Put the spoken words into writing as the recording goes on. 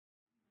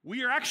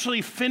We are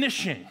actually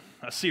finishing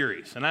a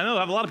series, and I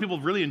know a lot of people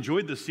have really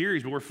enjoyed this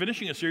series, but we're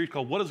finishing a series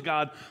called What Does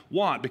God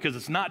Want? Because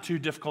it's not too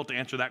difficult to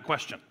answer that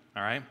question,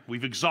 all right?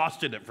 We've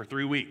exhausted it for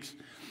 3 weeks.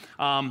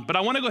 But I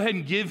want to go ahead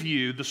and give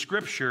you the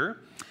scripture,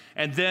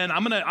 and then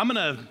I'm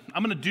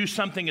gonna do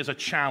something as a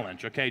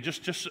challenge, okay?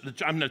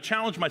 I'm gonna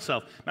challenge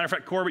myself. Matter of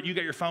fact, Corbett, you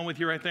got your phone with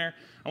you right there?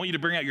 I want you to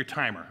bring out your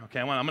timer,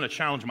 okay? I'm gonna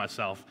challenge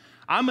myself.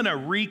 I'm gonna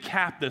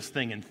recap this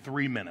thing in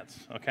 3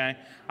 minutes, okay?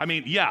 I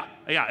mean, yeah,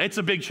 it's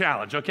a big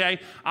challenge, okay?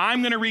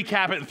 I'm gonna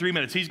recap it in 3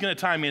 minutes. He's gonna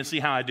time me and see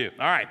how I do.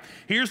 All right,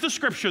 here's the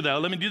scripture though.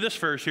 Let me do this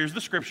first. Here's the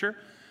scripture.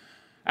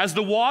 As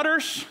the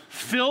waters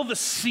fill the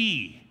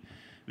sea,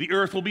 the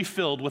earth will be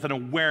filled with an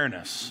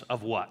awareness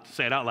of what?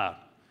 Say it out loud.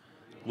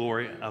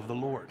 Glory of the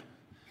Lord,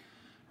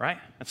 right?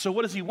 And so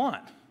what does he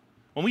want?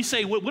 When we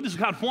say, what does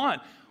God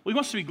want? Well, he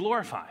wants to be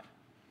glorified,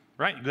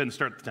 right? Go ahead and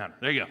start the timer.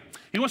 There you go.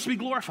 He wants to be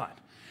glorified.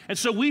 And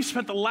so we've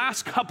spent the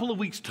last couple of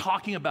weeks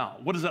talking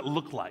about what does that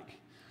look like.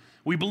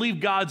 We believe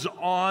God's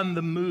on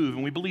the move,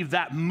 and we believe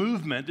that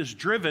movement is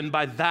driven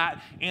by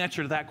that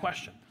answer to that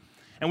question.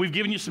 And we've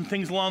given you some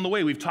things along the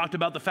way. We've talked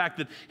about the fact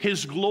that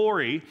his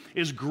glory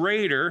is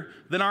greater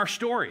than our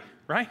story,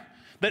 right?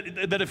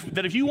 That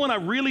if you want to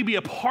really be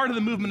a part of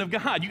the movement of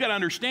God, you got to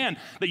understand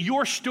that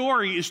your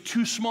story is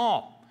too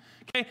small,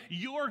 okay?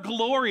 Your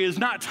glory is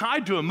not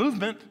tied to a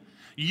movement.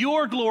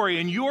 Your glory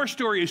and your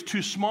story is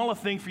too small a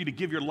thing for you to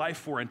give your life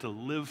for and to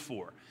live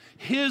for.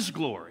 His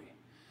glory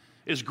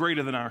is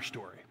greater than our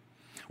story.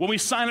 When we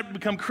sign up to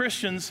become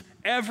Christians,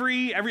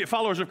 every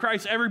followers of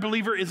Christ, every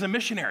believer is a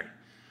missionary.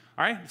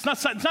 All right? It's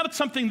not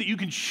something that you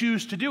can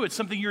choose to do. It's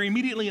something you're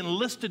immediately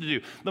enlisted to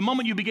do. The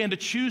moment you began to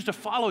choose to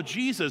follow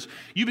Jesus,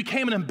 you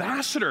became an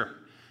ambassador.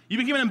 You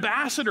became an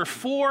ambassador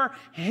for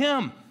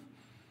him.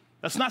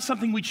 That's not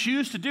something we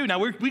choose to do. Now,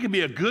 we can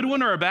be a good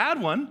one or a bad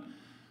one,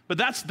 but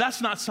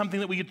that's not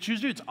something that we get to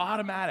choose to do. It's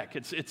automatic.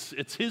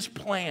 It's his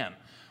plan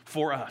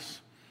for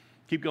us.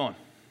 Keep going.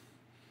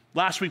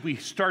 Last week we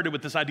started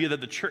with this idea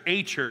that a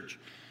church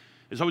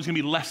is always going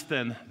to be less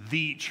than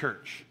the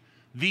church,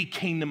 the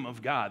kingdom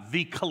of God,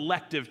 the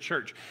collective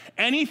church.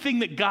 Anything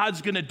that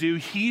God's going to do,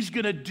 he's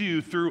going to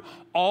do through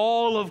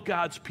all of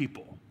God's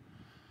people,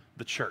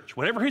 the church.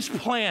 Whatever his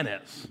plan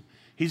is,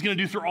 he's going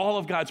to do through all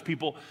of God's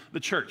people, the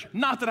church.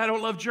 Not that I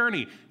don't love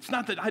Journey. It's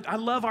not that I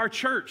love our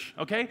church,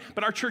 okay?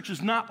 But our church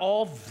is not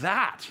all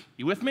that.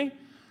 You with me?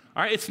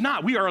 All right, it's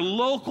not. We are a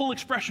local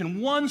expression,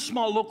 one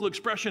small local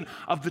expression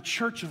of the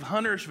church of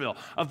Huntersville,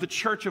 of the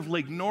church of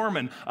Lake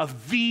Norman,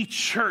 of the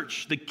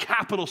church, the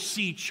capital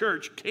C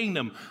church,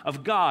 kingdom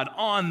of God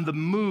on the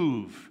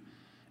move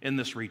in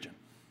this region.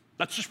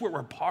 That's just what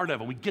we're a part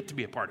of, and we get to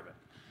be a part of it.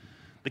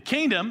 The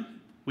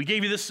kingdom, we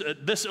gave you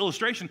this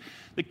illustration.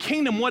 The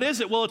kingdom, what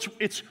is it? Well,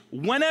 it's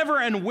whenever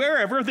and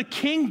wherever the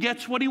king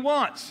gets what he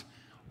wants.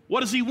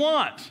 What does he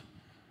want?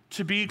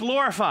 To be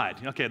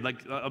glorified. Okay,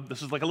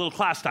 this is like a little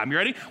class time. You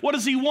ready? What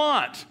does he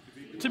want?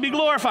 To be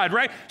glorified,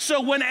 right? So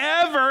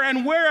whenever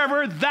and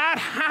wherever that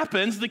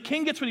happens, the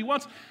king gets what he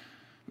wants.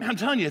 Man, I'm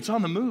telling you, it's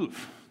on the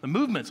move. The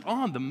movement's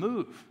on the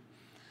move.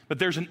 But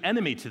there's an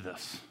enemy to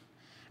this.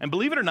 And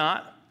believe it or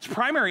not, its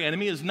primary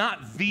enemy is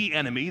not the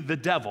enemy, the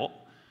devil.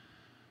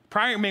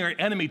 Primary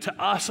enemy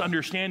to us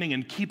understanding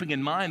and keeping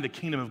in mind the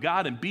kingdom of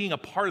God and being a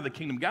part of the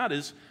kingdom of God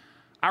is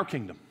our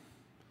kingdom,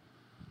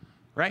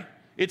 right?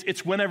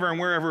 It's whenever and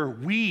wherever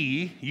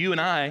you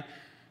and I,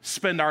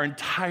 spend our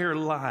entire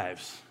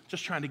lives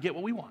just trying to get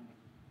what we want.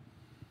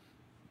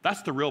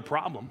 That's the real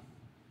problem.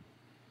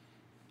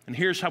 And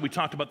here's how we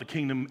talked about the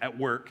kingdom at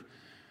work.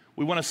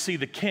 We want to see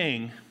the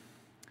king,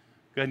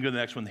 go ahead and go to the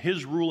next one,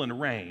 his rule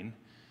and reign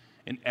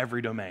in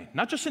every domain.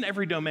 Not just in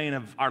every domain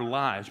of our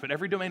lives, but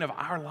every domain of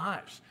our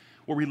lives,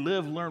 where we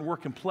live, learn,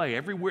 work, and play.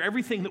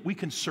 Everything that we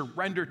can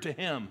surrender to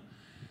him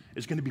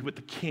is going to be what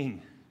the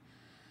king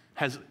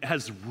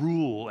has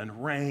rule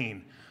and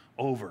reign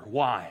over.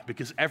 Why?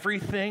 Because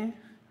everything,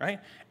 right?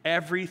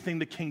 Everything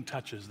the king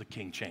touches, the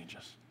king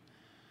changes.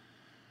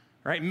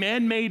 Right?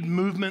 Man-made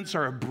movements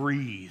are a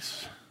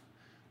breeze.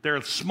 They're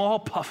a small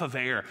puff of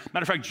air.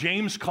 Matter of fact,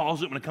 James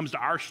calls it, when it comes to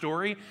our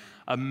story,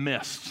 a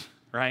mist,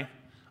 right?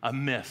 A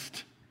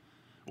mist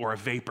or a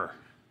vapor.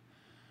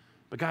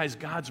 But guys,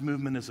 God's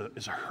movement is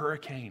a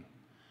hurricane.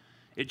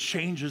 It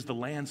changes the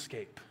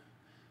landscape.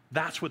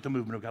 That's what the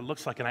movement of God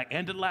looks like. And I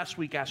ended last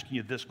week asking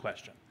you this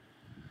question.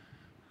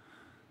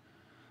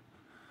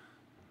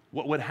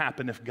 What would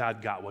happen if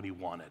God got what he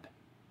wanted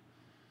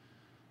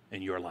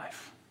in your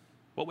life?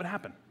 What would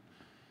happen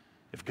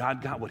if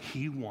God got what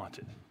he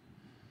wanted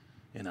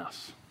in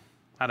us?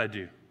 How'd I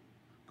do,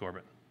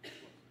 Corbett?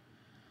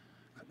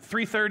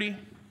 3:30,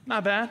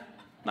 not bad,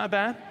 not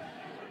bad,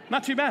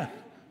 not too bad.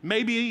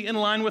 Maybe in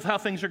line with how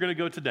things are going to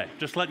go today.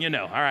 Just letting you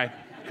know, all right?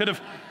 Could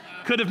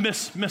have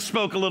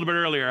misspoke a little bit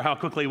earlier how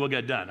quickly we'll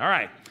get done. All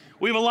right,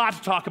 we have a lot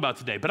to talk about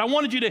today, but I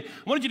wanted you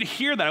to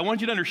hear that. I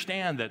wanted you to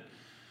understand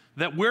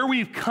that where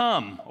we've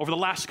come over the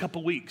last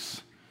couple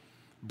weeks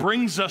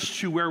brings us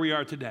to where we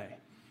are today.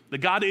 That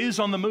God is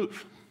on the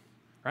move,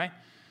 right?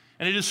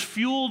 And it is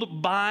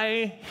fueled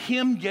by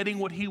him getting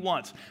what he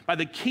wants, by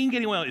the king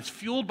getting what he wants. It's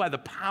fueled by the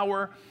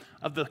power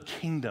of the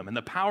kingdom and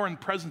the power and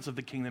presence of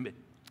the kingdom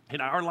in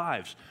our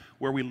lives,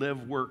 where we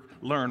live, work,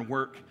 learn,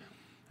 work,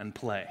 and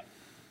play.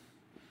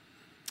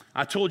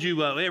 I told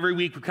you every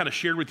week we kind of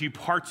shared with you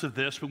parts of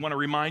this. We want to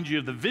remind you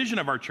of the vision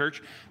of our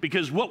church,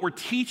 because what we're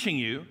teaching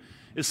you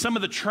is some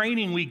of the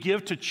training we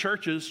give to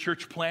churches,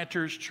 church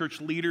planters, church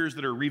leaders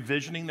that are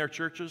revisioning their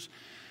churches,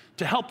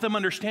 to help them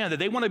understand that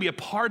they want to be a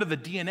part of the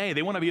DNA.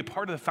 They want to be a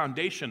part of the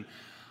foundation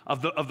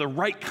of the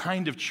right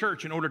kind of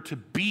church in order to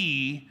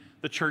be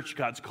the church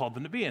God's called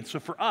them to be. And so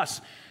for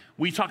us,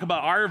 we talk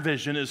about our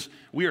vision as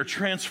we are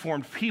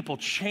transformed people,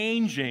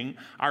 changing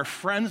our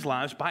friends'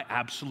 lives by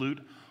absolute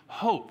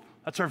hope.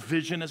 That's our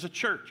vision as a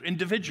church,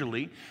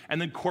 individually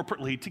and then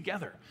corporately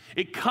together.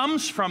 It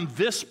comes from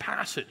this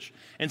passage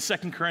in 2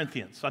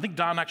 Corinthians. I think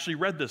Don actually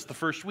read this the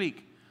first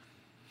week.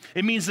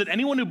 It means that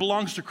anyone who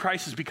belongs to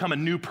Christ has become a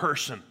new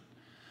person.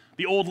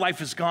 The old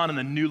life is gone and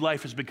the new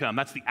life has become.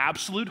 That's the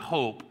absolute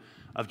hope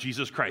of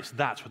Jesus Christ.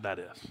 That's what that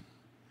is.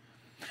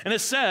 And it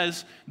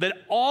says that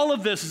all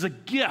of this is a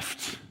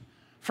gift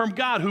from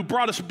God, who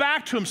brought us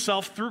back to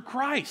himself through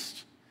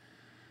Christ.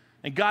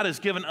 And God has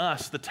given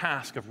us the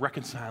task of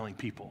reconciling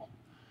people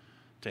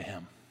to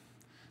him.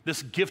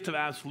 This gift of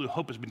absolute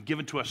hope has been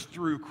given to us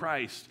through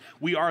Christ.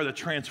 We are the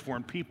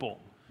transformed people.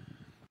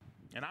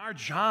 And our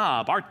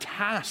job, our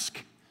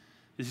task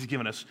that he's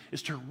given us,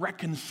 is to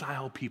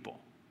reconcile people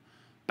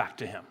back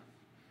to him.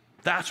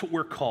 That's what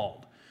we're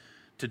called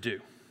to do.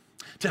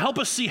 To help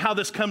us see how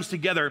this comes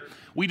together,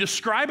 we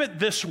describe it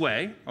this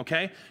way,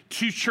 okay,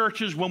 to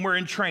churches when we're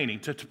in training,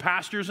 to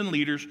pastors and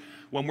leaders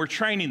when we're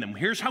training them.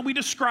 Here's how we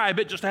describe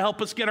it, just to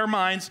help us get our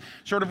minds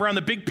sort of around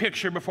the big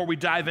picture before we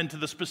dive into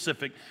the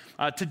specific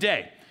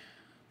today.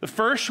 The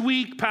first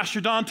week, Pastor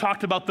Don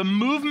talked about the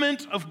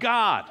movement of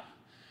God,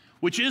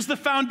 which is the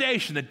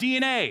foundation, the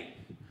DNA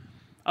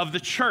of the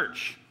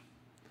church.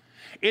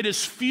 It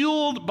is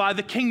fueled by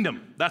the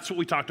kingdom. That's what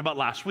we talked about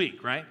last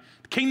week, right?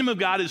 The kingdom of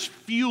God is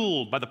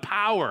fueled by the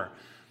power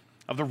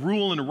of the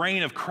rule and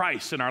reign of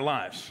Christ in our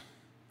lives.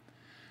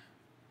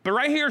 But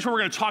right here is where we're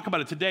going to talk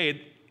about it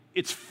today.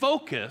 Its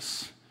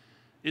focus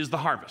is the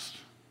harvest.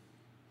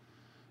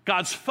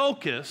 God's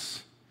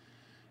focus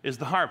is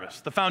the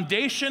harvest. The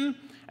foundation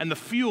and the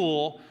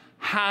fuel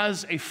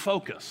has a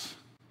focus,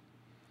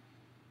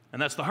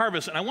 and that's the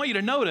harvest. And I want you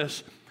to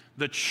notice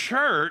the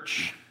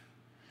church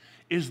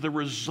is the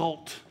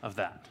result of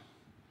that.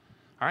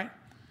 All right?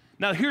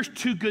 Now, here's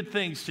two good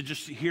things to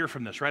just hear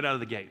from this right out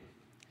of the gate.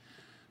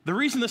 The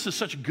reason this is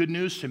such good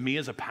news to me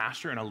as a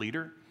pastor and a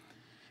leader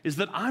is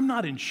that I'm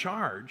not in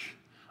charge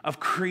of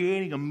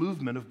creating a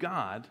movement of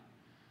God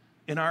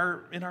in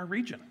our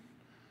region.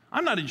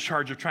 I'm not in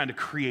charge of trying to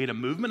create a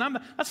movement.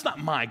 That's not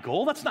my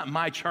goal. That's not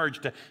my charge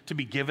to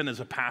be given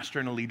as a pastor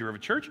and a leader of a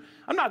church.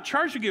 I'm not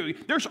charged to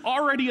give. There's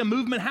already a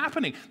movement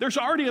happening. There's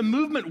already a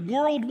movement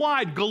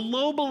worldwide,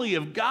 globally,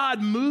 of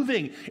God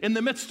moving in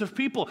the midst of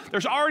people.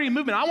 There's already a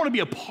movement. I want to be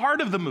a part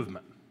of the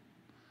movement.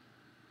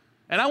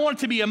 And I want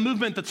it to be a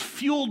movement that's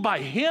fueled by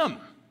him,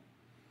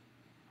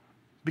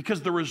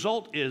 because the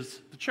result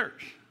is the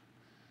church.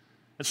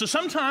 And so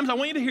sometimes, I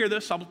want you to hear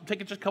this. I'll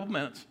take it just a couple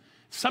minutes.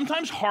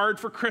 Sometimes hard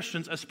for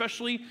Christians,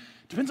 especially,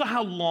 depends on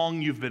how long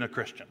you've been a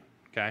Christian,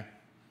 okay?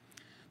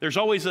 There's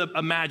always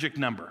a magic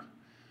number.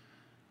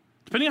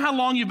 Depending on how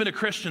long you've been a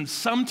Christian,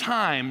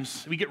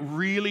 sometimes we get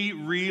really,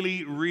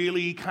 really,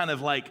 really kind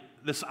of like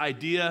this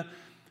idea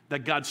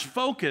that God's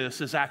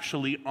focus is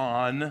actually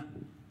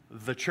on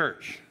the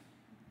church,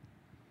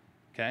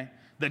 okay?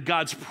 That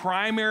God's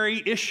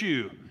primary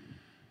issue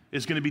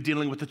is going to be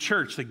dealing with the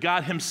church, that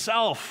God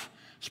himself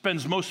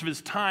spends most of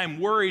his time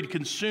worried,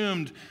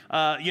 consumed,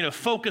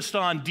 focused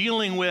on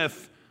dealing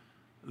with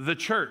the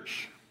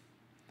church.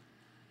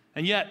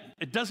 And yet,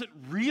 it doesn't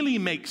really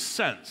make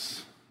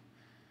sense.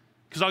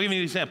 Because I'll give you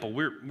an example.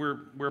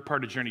 We're a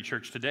part of Journey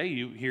Church today,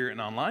 you here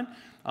and online.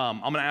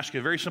 I'm going to ask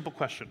you a very simple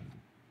question.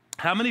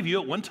 How many of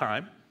you at one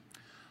time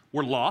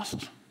were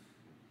lost,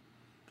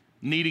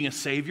 needing a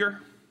Savior,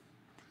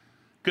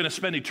 going to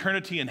spend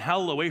eternity in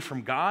hell away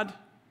from God?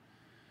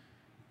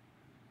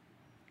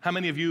 How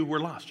many of you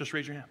were lost? Just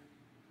raise your hand.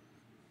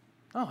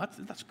 Oh,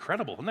 that's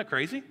incredible. Isn't that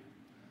crazy?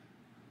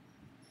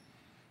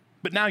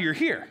 But now you're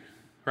here,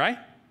 right?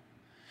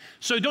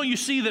 So don't you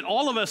see that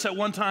all of us at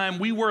one time,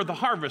 we were the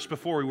harvest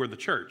before we were the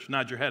church?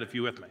 Nod your head if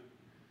you're with me.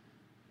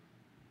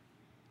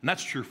 And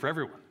that's true for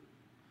everyone.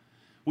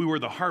 We were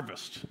the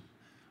harvest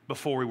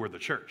before we were the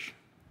church,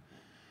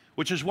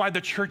 which is why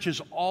the church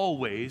is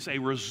always a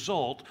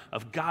result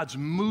of God's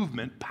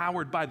movement,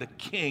 powered by the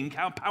King,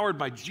 powered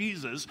by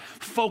Jesus,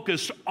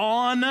 focused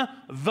on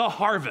the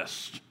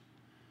harvest,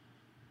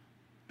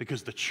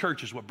 because the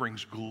church is what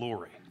brings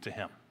glory to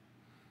him.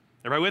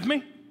 Everybody with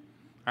me?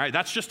 All right,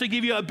 that's just to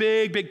give you a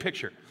big, big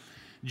picture.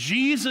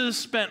 Jesus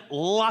spent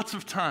lots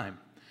of time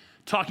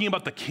talking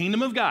about the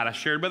kingdom of God. I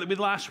shared about it with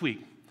last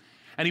week.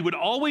 And he would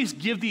always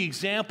give the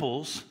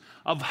examples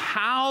of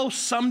how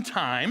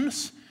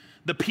sometimes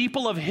the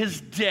people of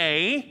his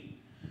day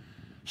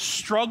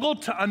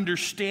struggled to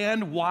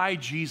understand why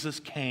Jesus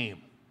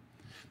came.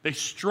 They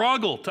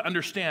struggled to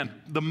understand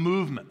the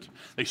movement.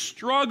 They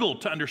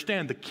struggled to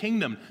understand the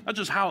kingdom, not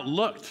just how it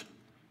looked,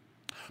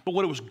 but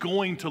what it was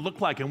going to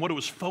look like and what it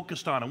was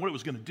focused on and what it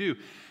was going to do.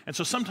 And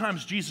so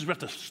sometimes Jesus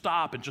would have to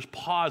stop and just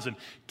pause and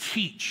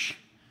teach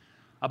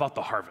about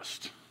the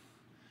harvest.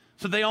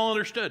 So they all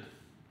understood.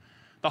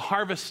 The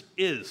harvest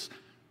is,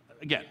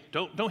 again,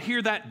 don't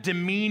hear that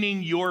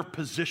demeaning your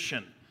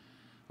position.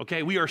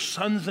 Okay, we are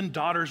sons and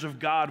daughters of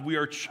God. We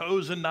are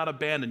chosen, not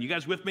abandoned. You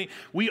guys with me?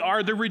 We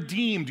are the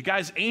redeemed.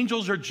 Guys,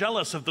 angels are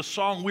jealous of the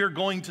song we're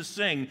going to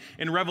sing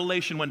in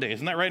Revelation one day.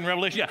 Isn't that right in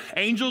Revelation? Yeah,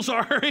 angels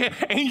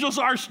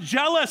are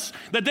jealous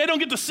that they don't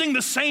get to sing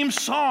the same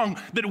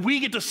song that we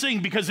get to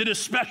sing because it is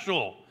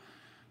special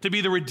to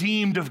be the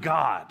redeemed of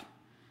God.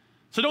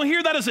 So don't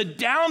hear that as a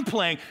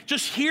downplaying.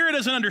 Just hear it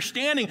as an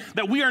understanding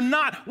that we are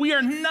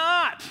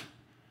not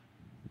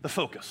the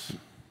focus.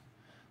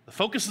 The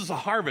focus is the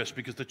harvest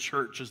because the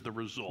church is the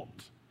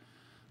result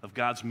of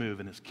God's move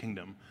in his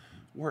kingdom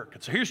work.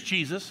 And so here's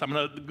Jesus. I'm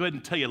going to go ahead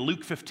and tell you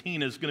Luke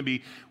 15 is going to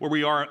be where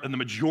we are in the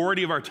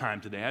majority of our time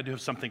today. I do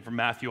have something from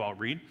Matthew I'll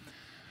read.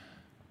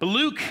 But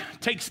Luke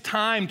takes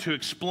time to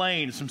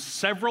explain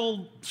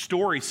several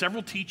stories,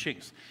 several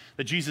teachings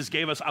that Jesus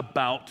gave us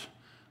about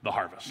the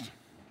harvest.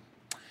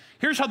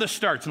 Here's how this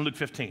starts in Luke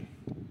 15.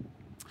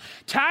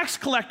 Tax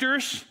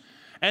collectors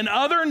and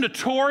other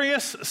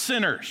notorious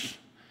sinners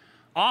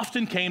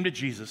often came to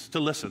Jesus to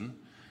listen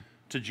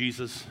to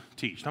Jesus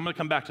teach. I'm going to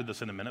come back to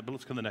this in a minute, but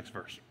let's go to the next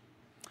verse.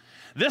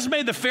 This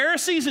made the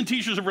Pharisees and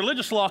teachers of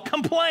religious law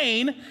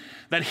complain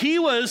that he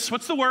was,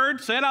 what's the word?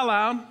 Say it out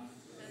loud.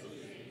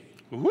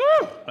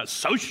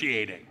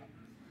 Associating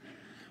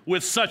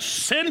with such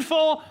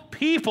sinful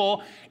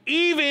people,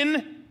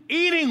 even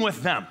eating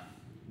with them.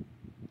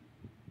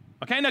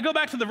 Okay, now go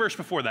back to the verse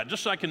before that,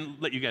 just so I can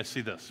let you guys see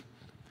this.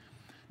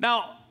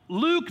 Now,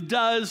 Luke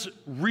does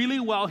really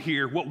well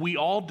here what we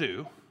all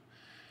do,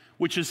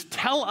 which is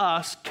tell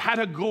us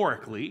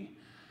categorically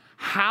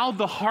how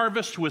the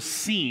harvest was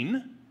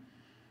seen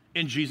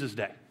in Jesus'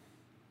 day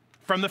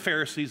from the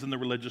Pharisees and the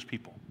religious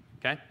people,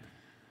 okay?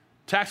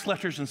 Tax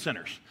collectors and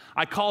sinners.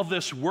 I call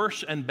this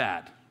worse and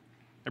bad.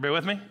 Everybody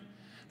with me?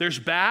 There's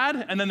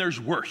bad and then there's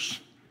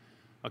worse,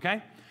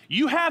 okay?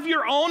 You have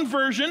your own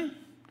version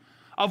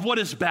of what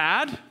is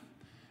bad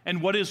and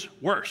what is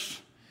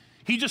worse.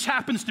 He just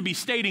happens to be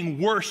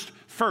stating worst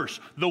first,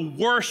 the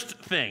worst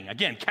thing.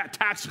 Again,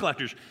 tax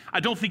collectors.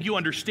 I don't think you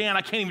understand.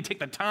 I can't even take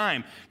the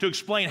time to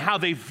explain how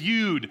they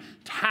viewed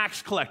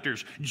tax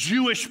collectors,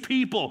 Jewish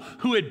people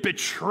who had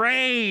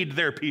betrayed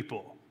their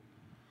people,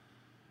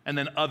 and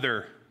then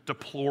other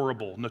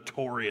deplorable,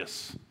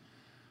 notorious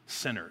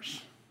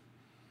sinners.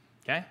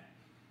 Okay?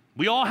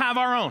 We all have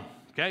our own.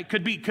 Okay?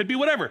 Could be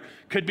whatever.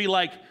 Could be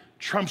like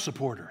Trump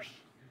supporters,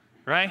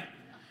 right?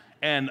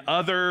 And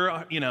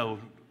other,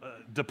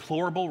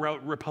 deplorable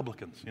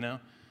Republicans,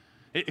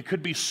 It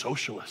could be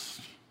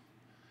socialists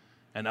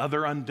and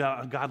other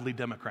ungodly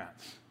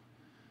Democrats.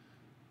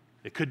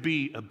 It could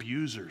be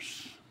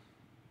abusers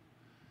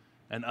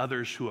and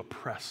others who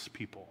oppress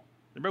people.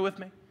 Everybody with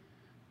me?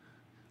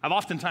 I've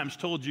oftentimes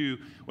told you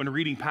when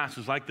reading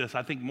passages like this,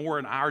 I think more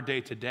in our day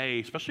today,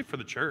 especially for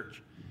the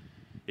church,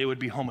 it would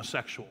be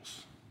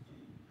homosexuals,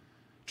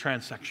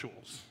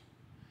 transsexuals,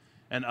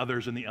 and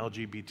others in the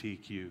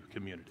LGBTQ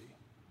community,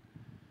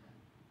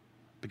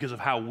 because of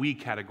how we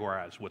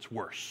categorize what's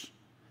worse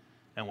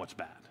and what's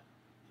bad.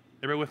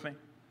 Everybody with me?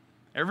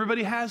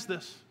 Everybody has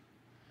this.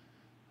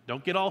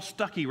 Don't get all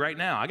stucky right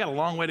now. I got a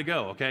long way to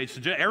go, okay?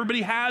 So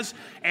everybody has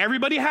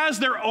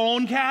their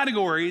own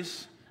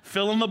categories,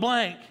 fill in the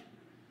blank.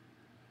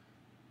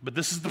 But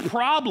this is the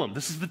problem.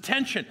 This is the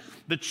tension.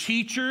 The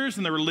teachers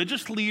and the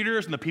religious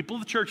leaders and the people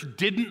of the church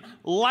didn't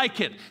like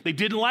it. They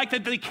didn't like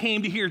that they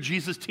came to hear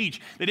Jesus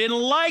teach. They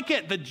didn't like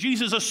it that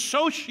Jesus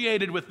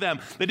associated with them.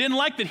 They didn't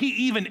like that he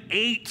even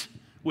ate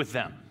with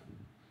them.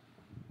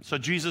 So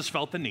Jesus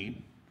felt the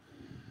need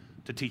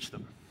to teach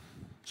them.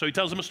 So he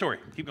tells them a story.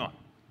 Keep going.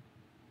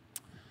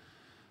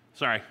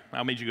 Sorry,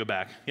 I made you go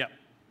back. Yeah.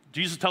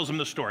 Jesus tells them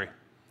this story.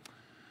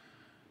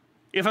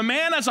 If a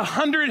man has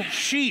 100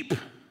 sheep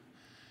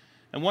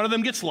and one of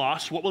them gets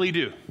lost, what will he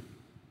do?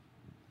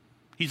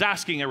 He's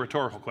asking a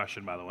rhetorical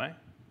question, by the way.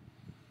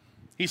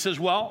 He says,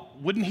 well,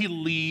 wouldn't he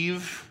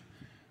leave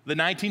the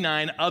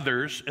 99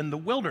 others in the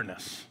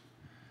wilderness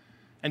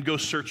and go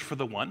search for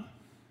the one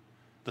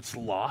that's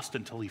lost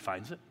until he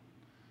finds it?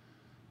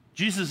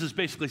 Jesus is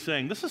basically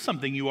saying, this is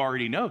something you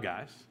already know,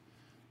 guys.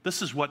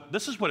 This is what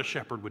a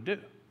shepherd would do.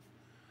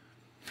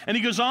 And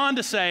he goes on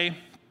to say,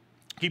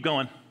 keep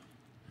going.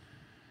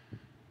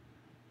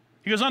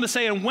 He goes on to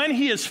say, and when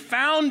he has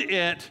found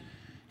it,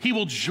 he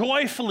will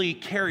joyfully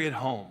carry it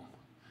home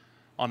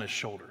on his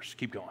shoulders.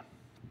 Keep going.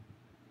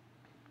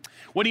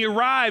 When he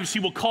arrives,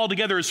 he will call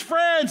together his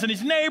friends and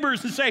his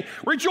neighbors and say,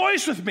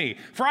 rejoice with me,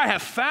 for I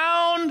have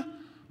found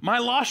my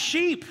lost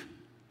sheep.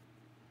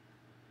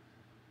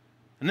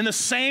 And in the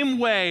same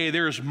way,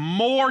 there is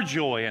more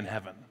joy in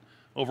heaven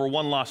over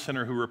one lost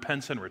sinner who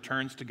repents and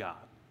returns to God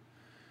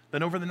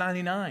than over the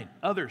 99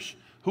 others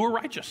who are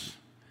righteous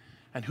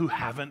and who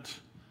haven't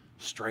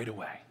strayed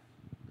away.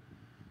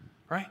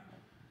 Right?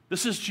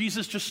 This is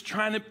Jesus just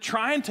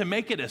trying to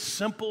make it as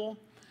simple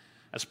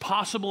as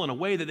possible in a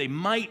way that they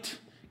might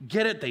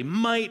get it, they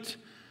might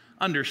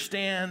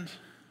understand.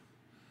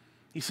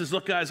 He says,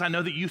 look, guys, I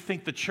know that you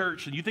think the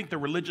church and you think the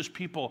religious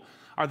people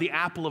are the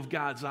apple of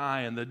God's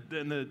eye and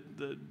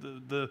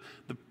the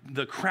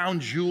crown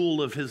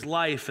jewel of his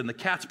life and the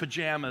cat's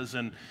pajamas,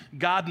 and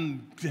God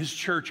and his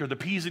church are the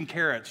peas and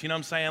carrots. You know what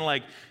I'm saying?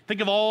 Like, think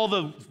of all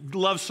the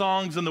love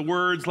songs and the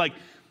words. Like,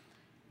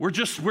 we're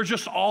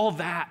just all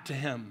that to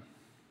him.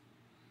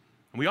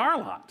 And we are a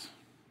lot.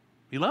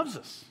 He loves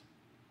us.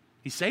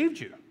 He saved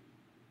you.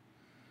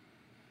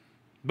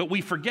 But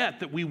we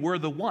forget that we were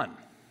the one,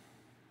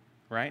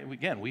 right?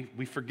 Again,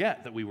 we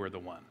forget that we were the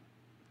one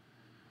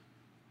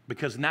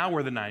because now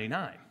we're the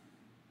 99.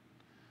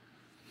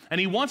 And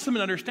he wants them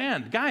to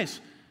understand, guys,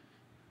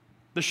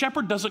 the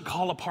shepherd doesn't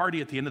call a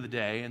party at the end of the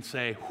day and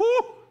say,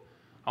 whew,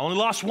 I only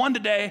lost one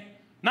today,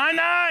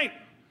 99.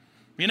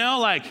 You know,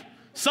 like,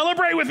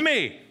 celebrate with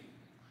me.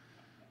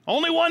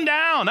 Only one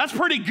down, that's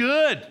pretty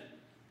good.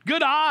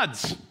 Good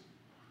odds.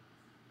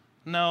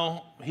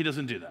 No, he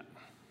doesn't do that.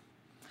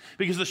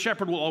 Because the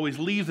shepherd will always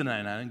leave the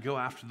 99 and go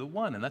after the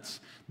one. And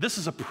this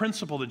is a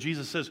principle that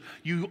Jesus says,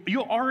 you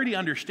already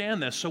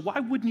understand this, so why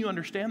wouldn't you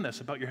understand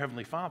this about your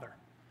Heavenly Father?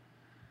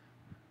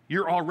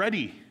 You're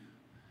already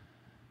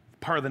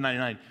part of the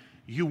 99.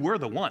 You were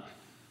the one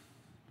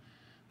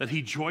that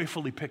he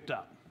joyfully picked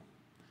up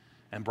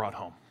and brought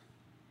home.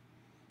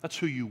 That's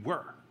who you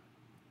were.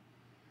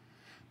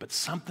 But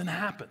something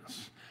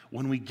happens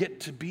when we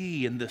get to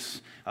be in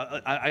this.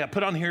 I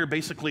put on here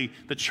basically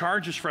the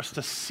charge is for us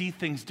to see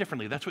things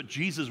differently. That's what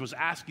Jesus was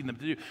asking them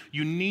to do.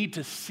 You need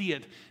to see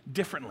it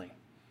differently.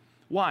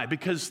 Why?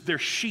 Because they're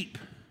sheep,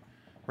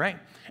 right?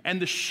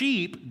 And the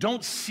sheep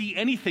don't see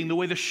anything the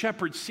way the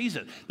shepherd sees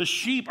it. The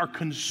sheep are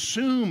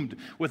consumed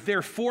with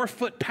their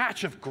 4-foot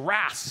patch of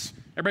grass.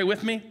 Everybody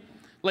with me?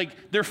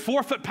 Like their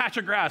 4-foot patch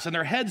of grass and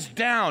their heads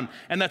down,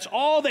 and that's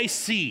all they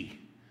see.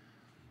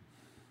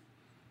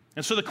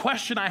 And so the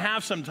question I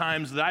have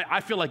sometimes that I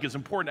feel like is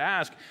important to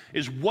ask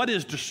is, what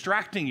is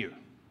distracting you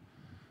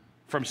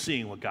from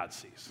seeing what God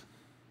sees?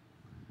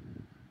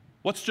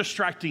 What's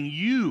distracting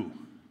you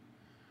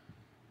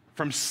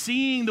from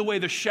seeing the way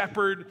the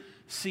shepherd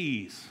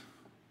sees?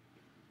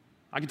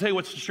 I can tell you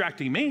what's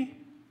distracting me.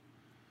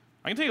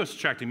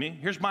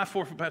 Here's my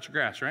 4-foot patch of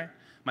grass, right?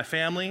 My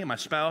family, my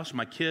spouse,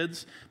 my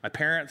kids, my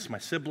parents, my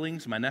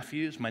siblings, my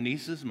nephews, my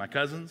nieces, my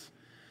cousins,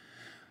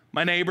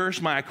 my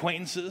neighbors, my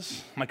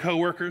acquaintances, my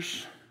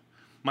coworkers,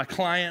 my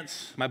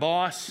clients, my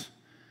boss,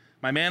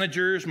 my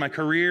managers, my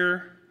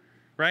career,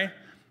 right?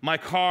 My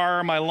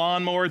car, my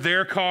lawnmower,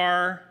 their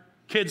car,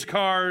 kids'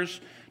 cars,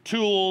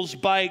 tools,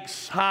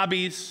 bikes,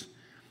 hobbies,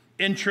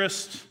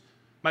 interests,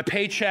 my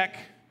paycheck,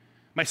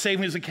 my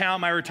savings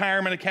account, my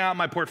retirement account,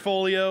 my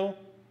portfolio,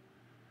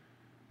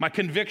 my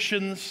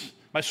convictions,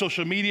 my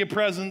social media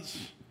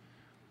presence,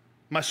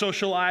 my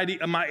social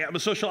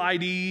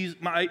IDs,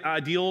 my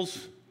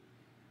ideals,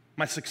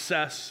 my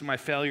success, my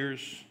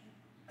failures,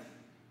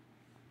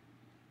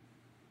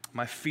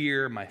 my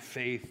fear, my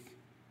faith.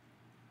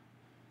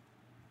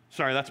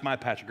 Sorry, that's my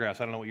patch of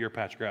grass. I don't know what your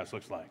patch of grass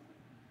looks like.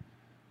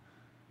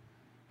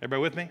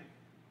 Everybody with me?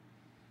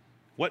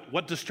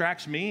 What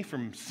distracts me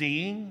from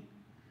seeing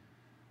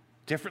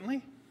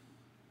differently?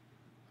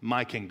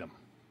 My kingdom.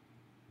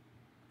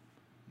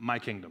 My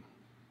kingdom.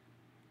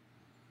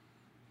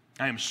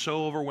 I am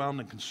so overwhelmed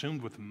and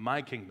consumed with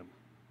my kingdom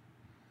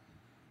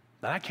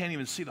that I can't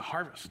even see the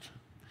harvest.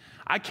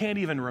 I can't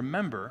even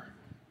remember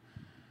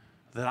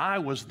that I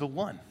was the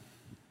one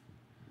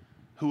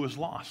who was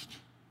lost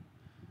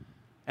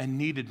and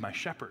needed my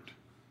shepherd,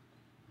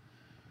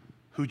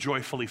 who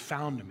joyfully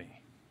found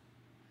me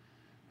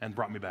and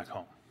brought me back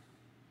home.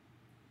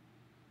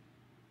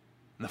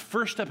 And the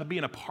first step of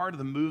being a part of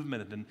the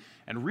movement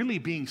and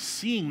really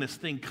seeing this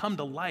thing come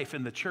to life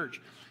in the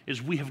church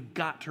is we have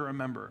got to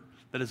remember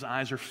that his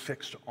eyes are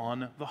fixed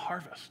on the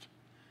harvest.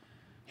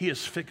 He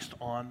is fixed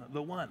on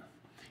the one.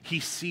 He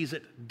sees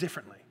it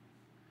differently.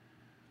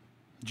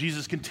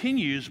 Jesus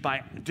continues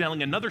by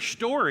telling another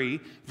story,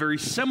 very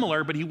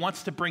similar, but he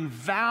wants to bring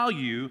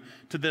value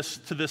to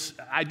this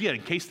idea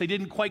in case they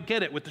didn't quite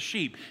get it with the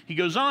sheep. He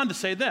goes on to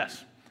say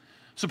this.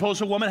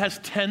 Suppose a woman has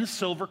 10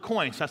 silver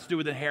coins. That's to do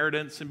with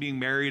inheritance and being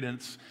married, and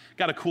it's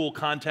got a cool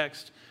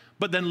context,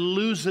 but then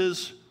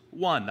loses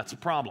one. That's a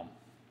problem.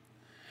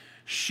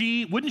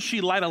 Wouldn't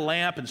she light a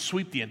lamp and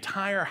sweep the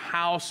entire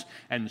house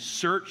and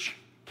search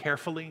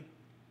carefully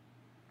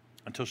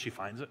until she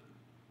finds it?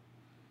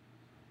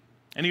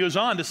 And he goes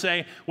on to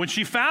say, when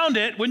she found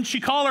it, wouldn't she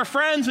call her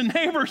friends and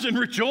neighbors and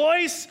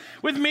rejoice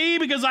with me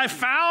because I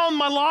found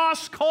my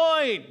lost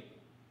coin?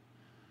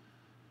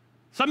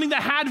 Something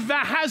that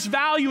has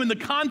value in the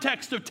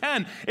context of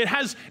 10.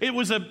 It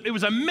was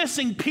a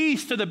missing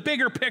piece to the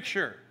bigger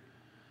picture.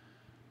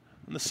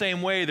 In the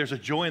same way, there's a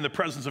joy in the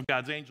presence of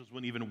God's angels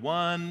when even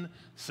one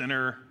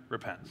sinner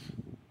repents.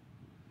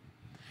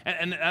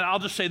 And I'll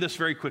just say this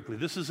very quickly.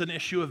 This is an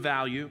issue of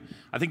value.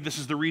 I think this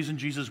is the reason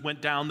Jesus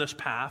went down this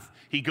path.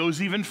 He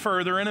goes even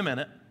further in a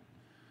minute.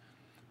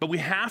 But we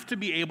have to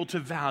be able to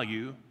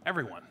value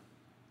everyone.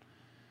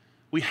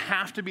 We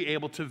have to be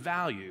able to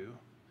value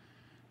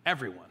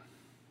everyone.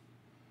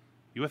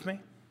 You with me?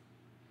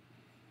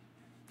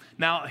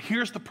 Now,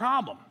 here's the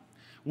problem.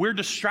 We're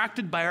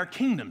distracted by our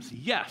kingdoms.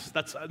 Yes,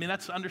 that's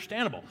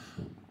understandable.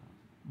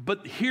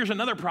 But here's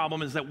another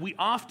problem is that we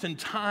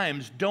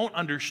oftentimes don't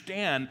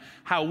understand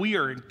how we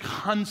are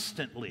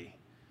constantly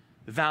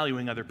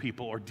valuing other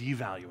people or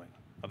devaluing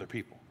other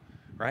people,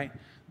 right?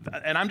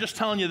 And I'm just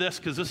telling you this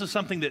because this is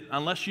something that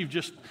unless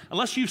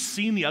you've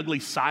seen the ugly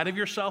side of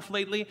yourself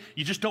lately,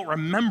 you just don't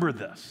remember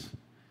this.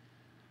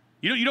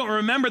 You don't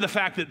remember the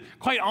fact that,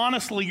 quite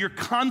honestly, you're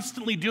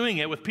constantly doing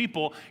it with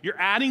people. You're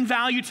adding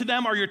value to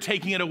them or you're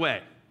taking it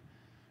away,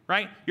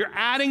 right? You're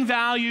adding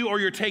value or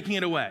you're taking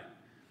it away,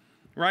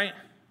 right?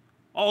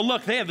 Oh,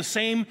 look, they have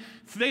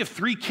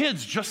 3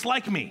 kids just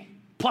like me,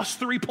 plus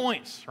 3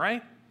 points,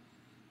 right?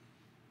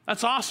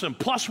 That's awesome,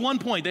 plus 1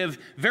 point. They have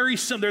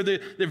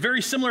they're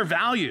very similar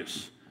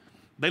values.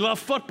 They love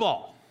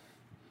football.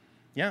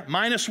 Yeah,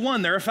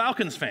 -1, they're a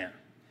Falcons fan,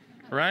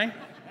 right?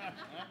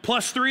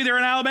 Plus 3, they're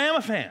an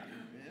Alabama fan.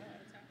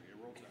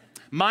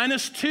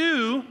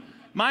 -2,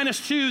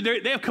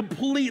 they have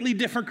completely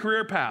different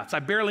career paths. I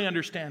barely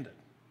understand it.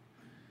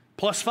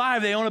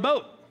 +5, they own a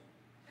boat.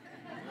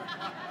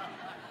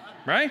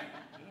 Right?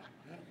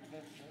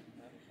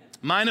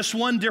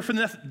 -1,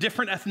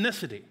 different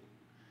ethnicity.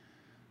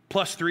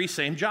 +3,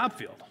 same job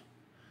field.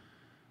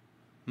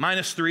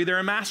 -3, they're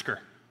a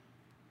masker.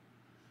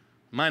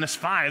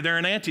 -5, they're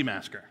an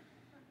anti-masker.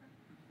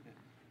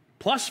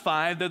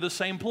 +5, they're the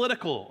same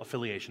political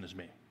affiliation as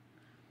me.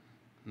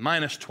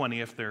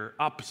 -20 if they're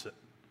opposite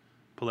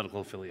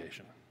political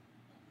affiliation.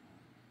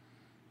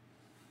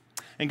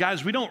 And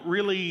guys,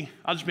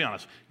 I'll just be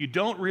honest, you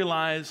don't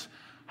realize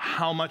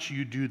how much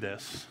you do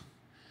this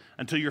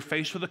until you're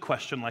faced with a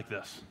question like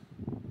this.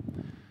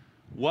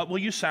 What will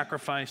you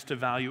sacrifice to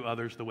value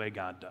others the way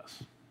God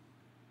does?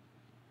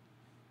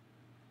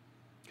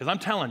 Because I'm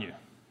telling you,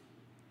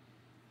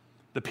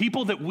 the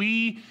people that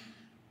we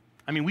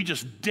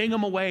just ding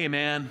them away,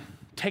 man.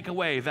 Take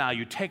away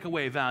value, take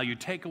away value,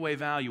 take away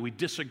value. We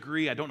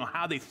disagree. I don't know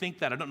how they think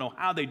that. I don't know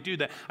how they do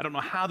that. I don't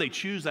know how they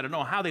choose that. I don't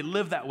know how they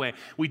live that way.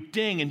 We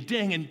ding and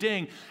ding and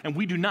ding, and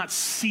we do not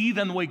see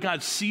them the way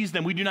God sees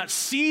them. We do not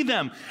see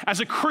them as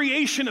a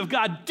creation of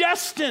God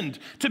destined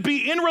to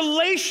be in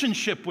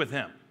relationship with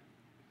Him.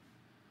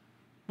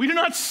 We do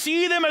not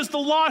see them as the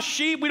lost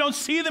sheep. We don't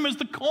see them as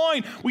the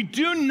coin. We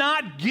do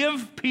not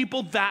give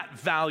people that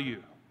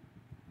value.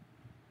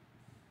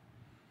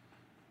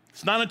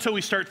 It's not until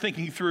we start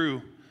thinking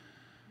through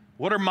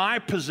what are my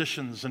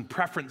positions and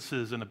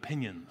preferences and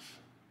opinions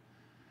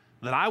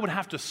that I would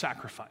have to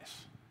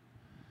sacrifice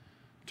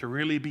to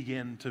really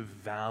begin to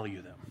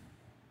value them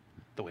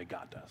the way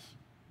God does.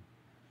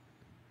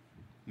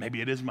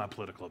 Maybe it is my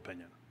political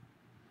opinion.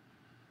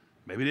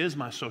 Maybe it is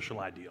my social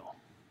ideal.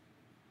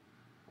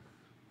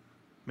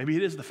 Maybe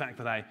it is the fact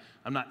that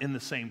I'm not in the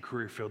same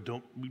career field.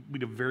 We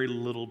do very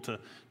little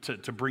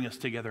to bring us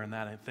together in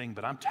that thing.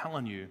 But I'm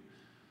telling you,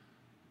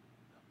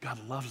 God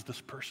loves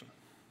this person.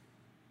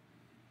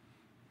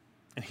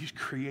 And He's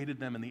created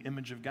them in the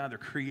image of God. They're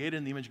created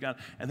in the image of God,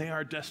 and they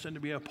are destined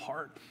to be a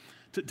part,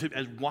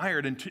 as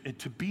wired and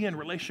to be in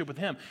relationship with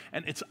Him.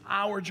 And it's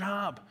our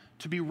job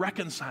to be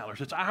reconcilers.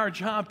 It's our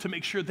job to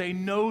make sure they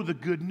know the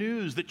good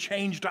news that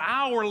changed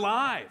our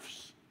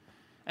lives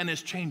and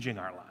is changing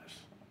our lives.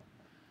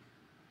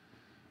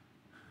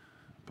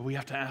 But we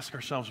have to ask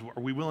ourselves,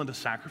 are we willing to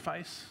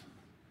sacrifice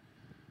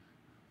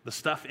the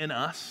stuff in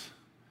us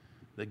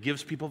that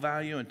gives people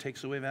value and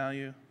takes away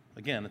value?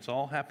 Again, it's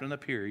all happening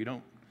up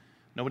here.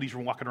 Nobody's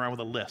walking around with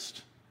a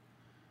list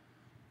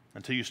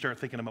until you start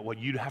thinking about what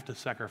you'd have to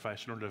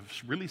sacrifice in order to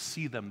really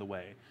see them the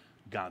way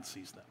God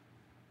sees them.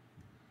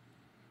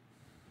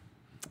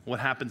 What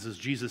happens is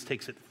Jesus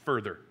takes it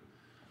further.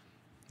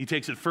 He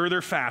takes it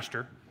further,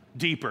 faster,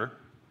 deeper,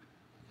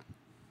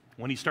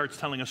 when He starts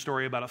telling a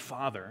story about a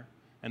father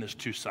and his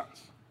 2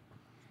 sons.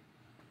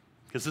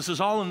 Because this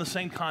is all in the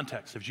same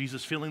context of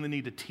Jesus feeling the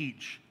need to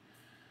teach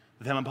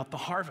them about the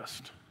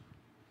harvest.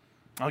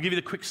 I'll give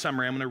you the quick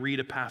summary. I'm going to read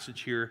a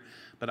passage here,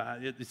 but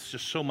it's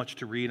just so much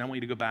to read. I want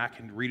you to go back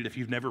and read it if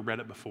you've never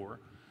read it before.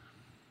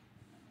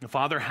 The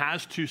father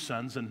has 2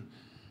 sons, and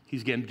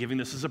he's again giving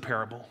this as a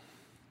parable.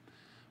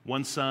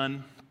 One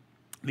son,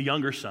 the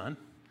younger son,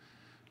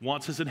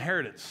 wants his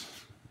inheritance.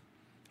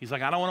 He's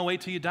like, I don't want to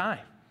wait till you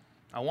die.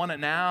 I want it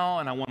now,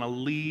 and I want to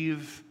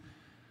leave,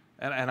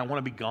 and I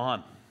want to be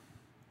gone.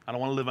 I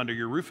don't want to live under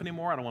your roof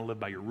anymore. I don't want to live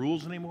by your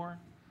rules anymore.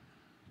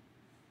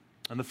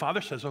 And the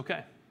father says,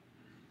 okay.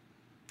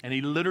 And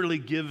he literally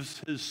gives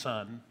his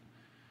son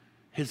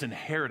his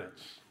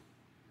inheritance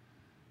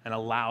and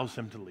allows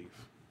him to leave.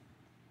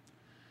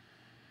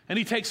 And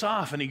he takes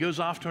off, and he goes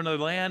off to another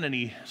land, and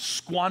he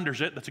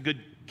squanders it. That's a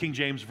good King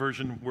James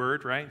Version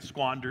word, right?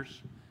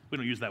 Squanders. We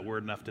don't use that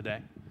word enough today.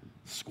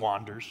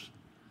 Squanders.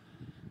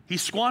 He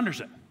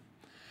squanders it.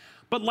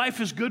 But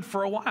life is good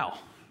for a while.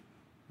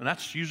 And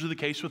that's usually the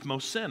case with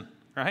most sin,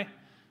 right?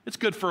 It's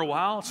good for a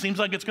while. It seems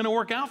like it's going to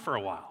work out for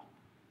a while.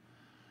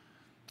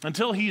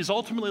 Until he is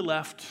ultimately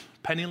left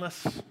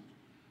penniless,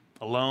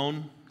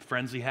 alone,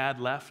 friends he had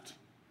left,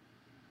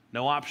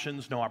 no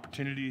options, no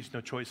opportunities,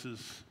 no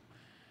choices,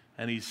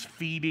 and he's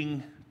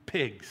feeding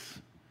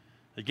pigs.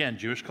 Again,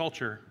 Jewish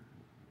culture,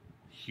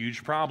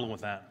 huge problem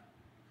with that.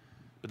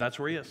 But that's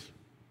where he is.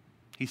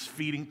 He's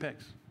feeding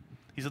pigs.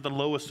 He's at the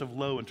lowest of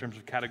low in terms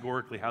of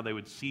categorically how they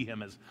would see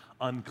him as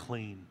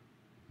unclean.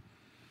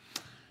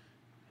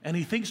 And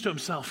he thinks to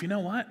himself, you know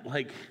what?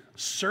 Like,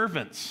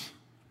 servants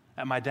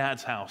at my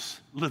dad's house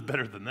live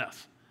better than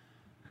this.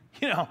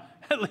 You know,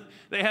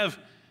 they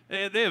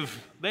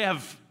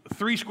have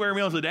 3 square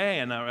meals a day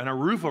and a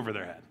roof over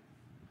their head.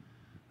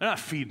 They're not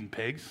feeding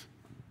pigs.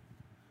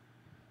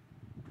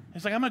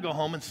 He's like, I'm going to go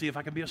home and see if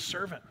I can be a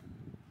servant.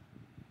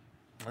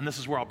 And this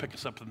is where I'll pick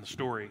us up in the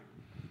story.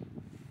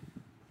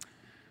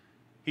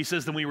 He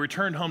says, then we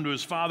returned home to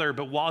his father,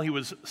 but while he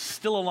was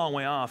still a long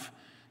way off,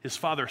 his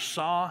father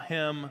saw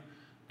him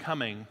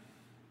coming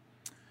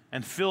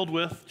and filled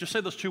with, just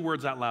say those 2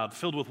 words out loud,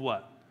 filled with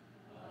what?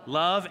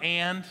 Love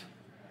and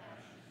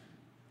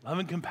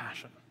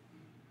compassion.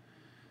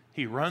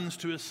 He runs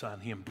to his son,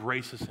 he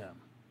embraces him,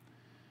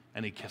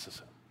 and he kisses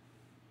him.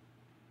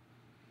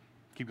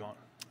 Keep going.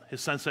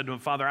 His son said to him,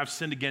 Father, I've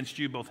sinned against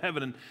you, both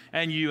heaven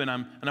and you, and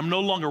I'm no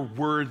longer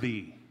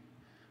worthy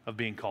of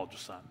being called your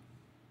son.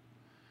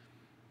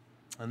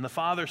 And the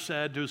father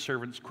said to his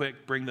servants,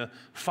 quick, bring the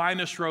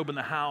finest robe in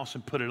the house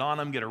and put it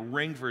on him, get a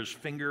ring for his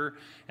finger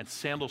and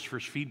sandals for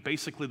his feet.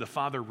 Basically, the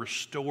father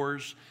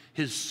restores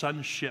his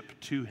sonship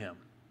to him.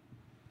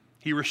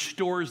 He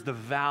restores the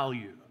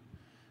value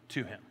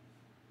to him.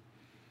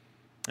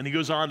 And he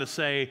goes on to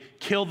say,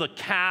 kill the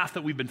calf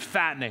that we've been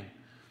fattening.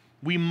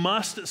 We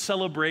must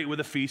celebrate with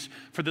a feast,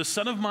 for the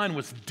son of mine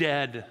was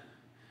dead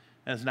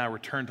and has now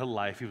returned to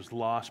life. He was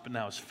lost, but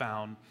now is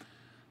found.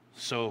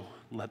 So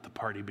let the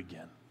party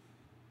begin.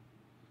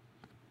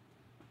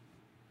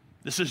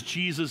 This is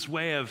Jesus'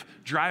 way of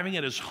driving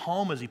it as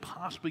home as he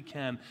possibly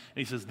can. And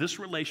he says, this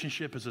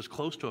relationship is as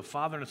close to a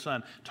father and a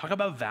son. Talk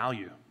about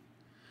value.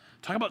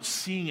 Talk about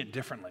seeing it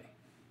differently.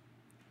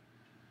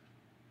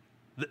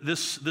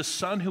 This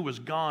son who was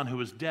gone, who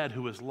was dead,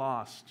 who was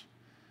lost,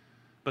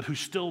 but who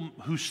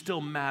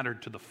still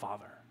mattered to the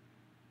Father.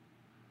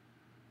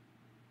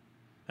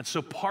 And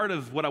so part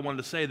of what I wanted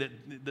to say,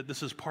 that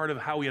this is part of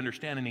how we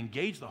understand and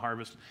engage the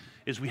harvest,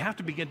 is we have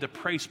to begin to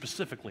pray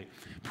specifically.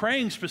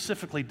 Praying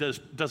specifically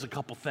does a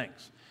couple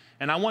things.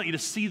 And I want you to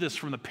see this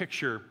from the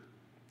picture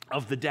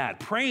of the dad.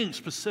 Praying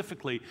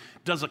specifically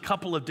does a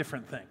couple of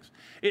different things.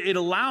 It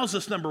allows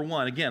us, number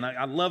one, again,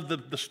 I love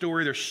the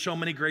story. There's so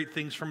many great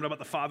things from it about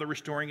the father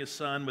restoring his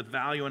son with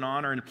value and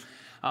honor.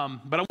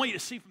 But I want you to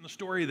see from the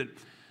story that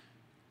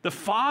the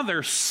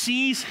father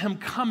sees him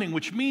coming,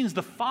 which means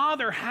the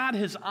father had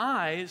his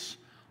eyes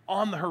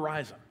on the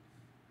horizon,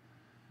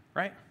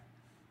 right?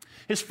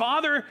 His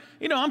father,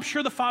 I'm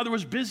sure the father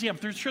was busy. I'm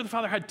sure the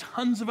father had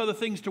tons of other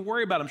things to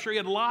worry about. I'm sure he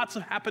had lots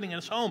of happening in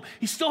his home.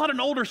 He still had an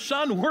older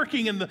son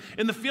working in the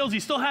fields. He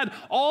still had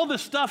all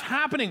this stuff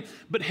happening,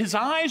 but his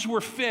eyes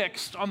were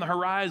fixed on the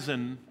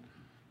horizon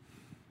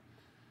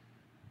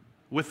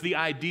with the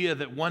idea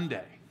that one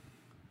day,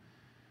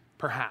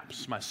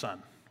 perhaps my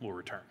son will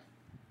return.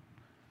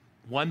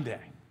 One day,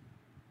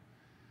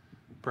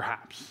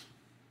 perhaps,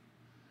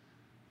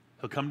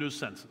 he'll come to his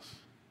senses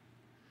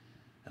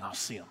and I'll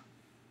see him.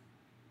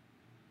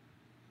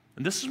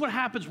 And this is what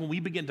happens when we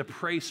begin to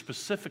pray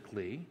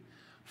specifically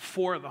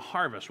for the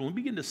harvest. When we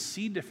begin to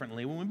see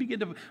differently, when we begin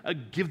to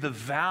give the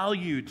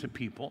value to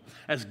people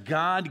as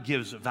God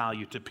gives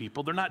value to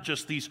people. They're not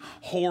just these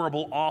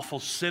horrible, awful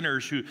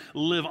sinners who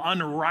live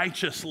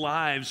unrighteous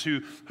lives,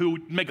 who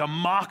make a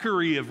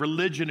mockery of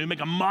religion, who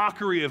make a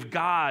mockery of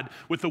God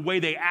with the way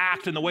they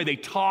act and the way they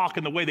talk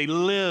and the way they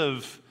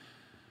live.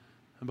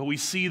 But we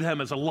see them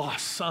as a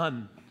lost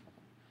son.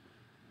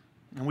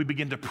 And we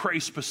begin to pray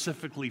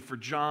specifically for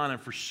John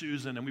and for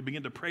Susan, and we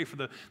begin to pray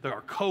for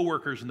our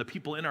coworkers and the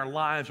people in our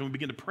lives, and we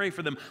begin to pray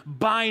for them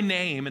by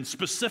name. And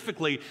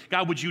specifically,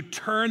 God, would you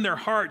turn their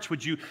hearts?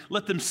 Would you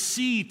let them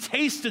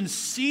taste and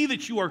see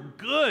that you are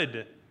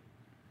good?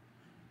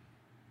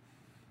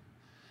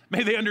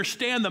 May they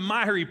understand the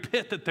miry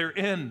pit that they're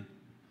in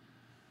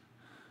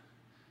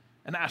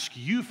and ask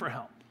you for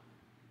help.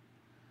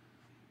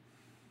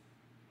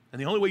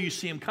 And the only way you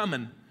see them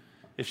coming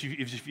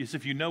is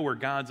if you know where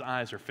God's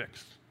eyes are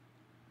fixed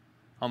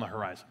on the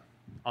horizon,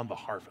 on the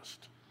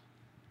harvest.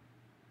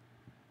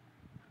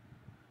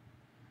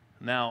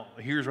 Now,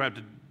 here's where I have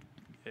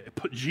to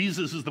put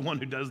Jesus is the one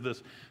who does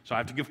this, so I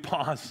have to give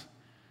pause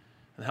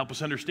and help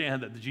us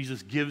understand that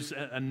Jesus gives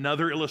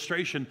another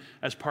illustration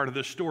as part of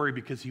this story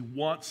because he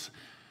wants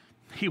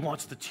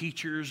the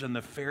teachers and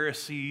the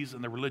Pharisees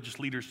and the religious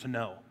leaders to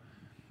know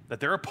that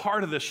they're a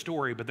part of this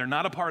story, but they're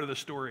not a part of the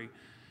story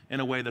in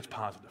a way that's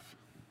positive.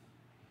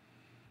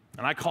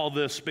 And I call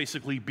this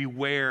basically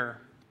beware.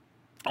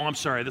 Oh, I'm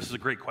sorry, this is a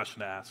great question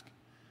to ask.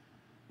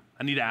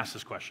 I need to ask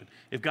this question.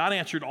 If God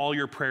answered all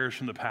your prayers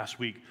from the past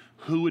week,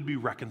 who would be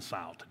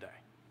reconciled today?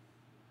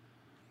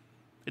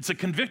 It's a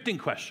convicting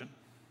question.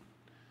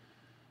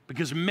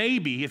 Because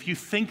maybe if you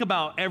think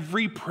about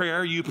every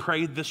prayer you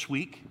prayed this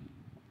week,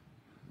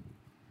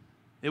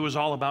 it was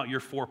all about your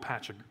 4-foot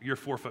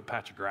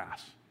patch of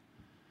grass.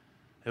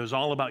 It was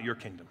all about your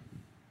kingdom.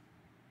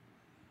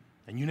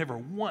 And you never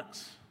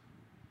once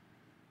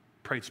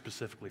prayed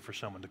specifically for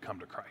someone to come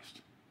to Christ.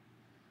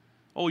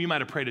 Oh, you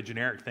might have prayed a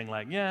generic thing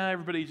like, yeah,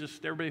 everybody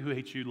who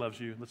hates you loves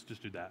you. Let's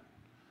just do that.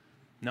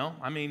 No,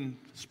 I mean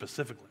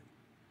specifically.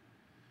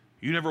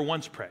 You never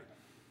once prayed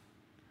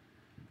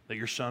that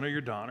your son or your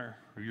daughter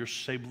or your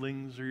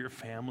siblings or your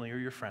family or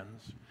your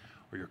friends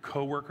or your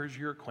coworkers,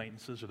 your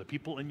acquaintances, or the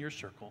people in your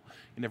circle,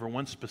 you never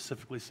once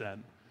specifically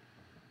said,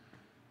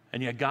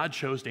 and yet God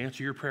chose to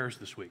answer your prayers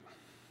this week.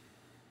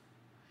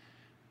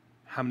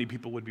 How many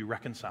people would be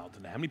reconciled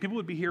today? How many people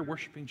would be here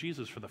worshiping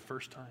Jesus for the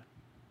first time?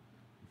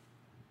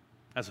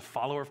 As a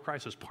follower of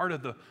Christ, as part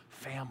of the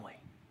family.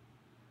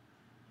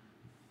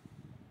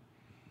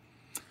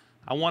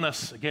 I want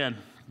us, again,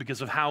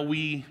 because of how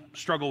we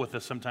struggle with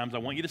this sometimes, I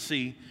want you to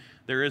see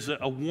there is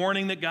a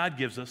warning that God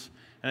gives us,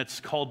 and it's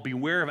called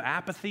beware of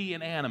apathy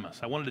and animus.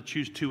 I wanted to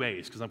choose 2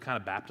 A's because I'm kind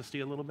of Baptist-y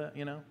a little bit,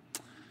 you know?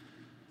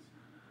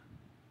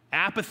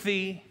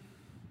 Apathy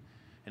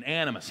and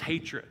animus,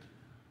 hatred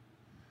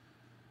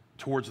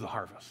towards the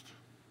harvest.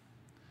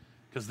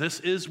 Because this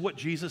is what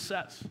Jesus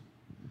says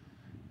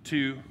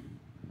to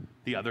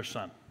the other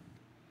son.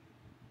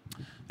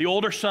 The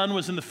older son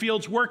was in the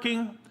fields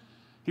working.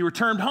 He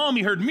returned home.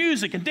 He heard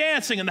music and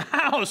dancing in the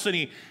house, and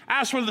he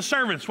asked one of the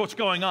servants what's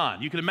going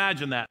on. You can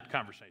imagine that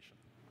conversation.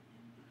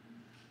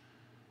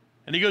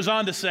 And he goes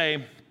on to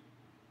say,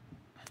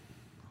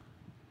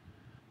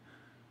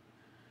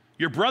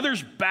 your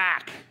brother's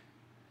back,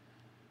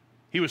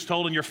 he was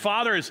told, and your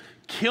father has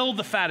killed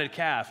the fatted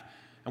calf,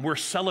 and we're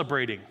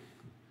celebrating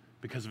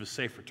because of his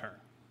safe return.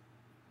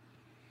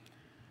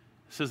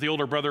 It says the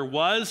older brother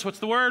was, what's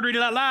the word? Read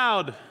it out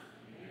loud.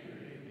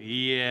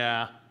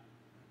 Yeah.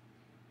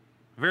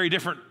 Very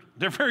different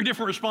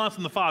response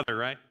than the father,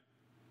 right?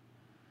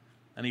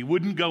 And he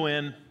wouldn't go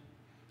in,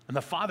 and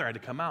the father had to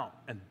come out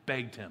and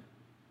begged him.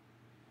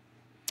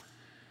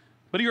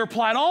 But he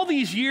replied, all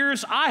these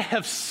years I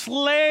have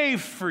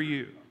slaved for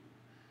you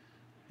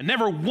and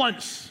never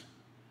once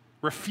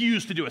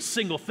refused to do a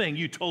single thing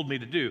you told me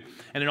to do.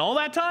 And in all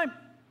that time,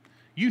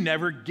 you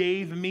never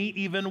gave me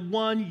even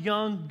one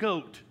young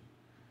goat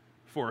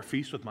for a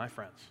feast with my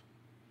friends.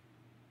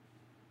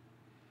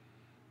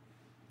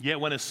 Yet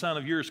when a son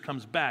of yours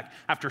comes back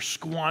after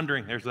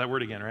squandering, there's that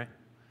word again, right?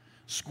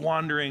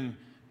 Squandering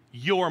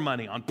your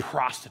money on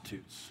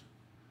prostitutes.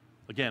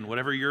 Again,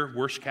 whatever your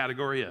worst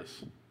category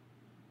is,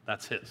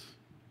 that's his.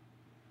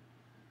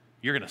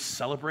 You're going to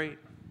celebrate.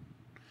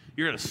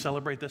 You're going to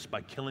celebrate this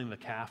by killing the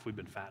calf we've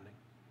been fattening.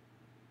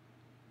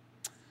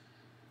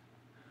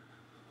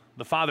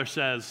 The father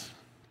says,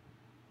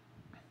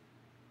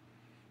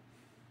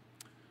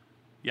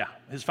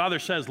 his father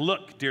says,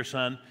 look, dear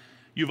son,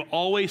 you've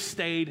always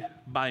stayed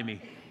by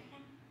me,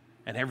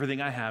 and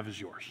everything I have is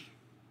yours.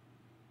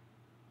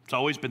 It's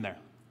always been there.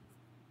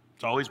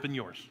 It's always been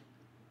yours.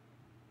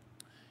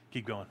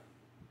 Keep going.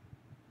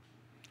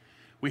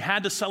 We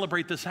had to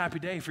celebrate this happy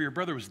day, for your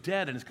brother was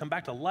dead and has come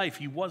back to life.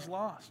 He was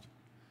lost,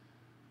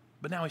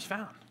 but now he's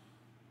found.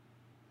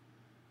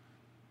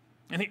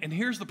 And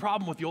here's the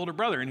problem with the older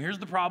brother, and here's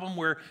the problem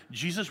where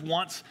Jesus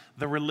wants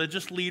the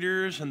religious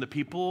leaders and the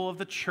people of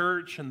the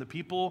church and the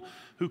people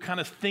who kind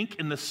of think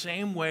in the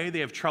same way.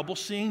 They have trouble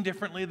seeing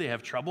differently. They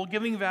have trouble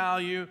giving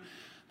value.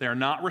 They're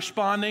not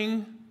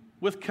responding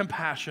with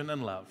compassion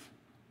and love.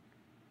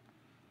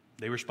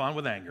 They respond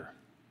with anger.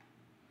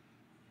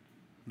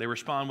 They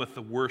respond with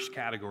the worst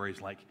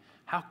categories like,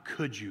 how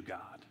could you, God?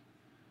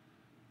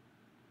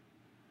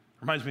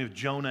 Reminds me of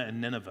Jonah and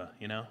Nineveh,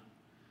 you know?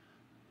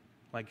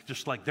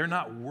 Just like they're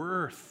not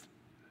worth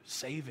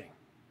saving.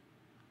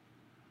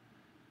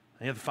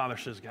 And yet the father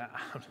says, God,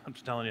 I'm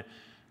just telling you,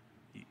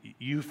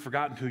 you've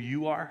forgotten who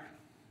you are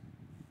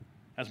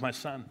as my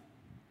son.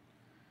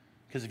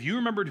 Because if you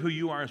remembered who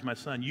you are as my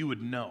son, you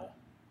would know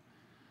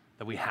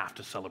that we have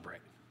to celebrate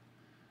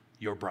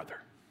your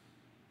brother.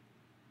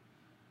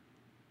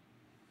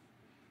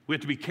 We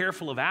have to be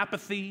careful of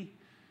apathy,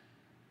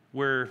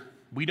 where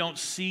we don't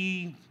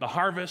see the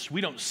harvest,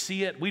 we don't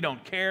see it, we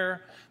don't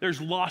care.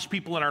 There's lost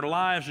people in our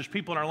lives. There's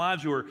people in our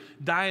lives who are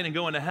dying and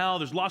going to hell.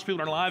 There's lost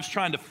people in our lives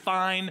trying to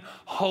find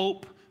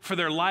hope for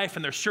their life,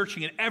 and they're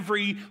searching in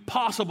every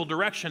possible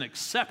direction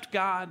except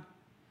God.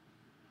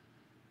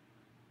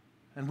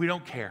 And we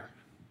don't care.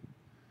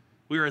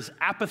 We are as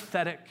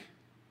apathetic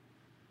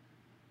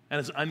and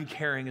as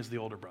uncaring as the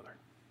older brother.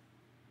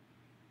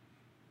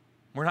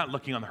 We're not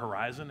looking on the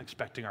horizon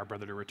expecting our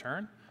brother to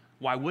return.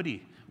 Why would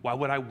he? Why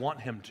would I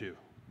want him to?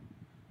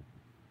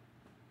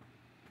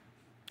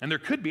 And there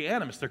could be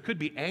animus, there could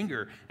be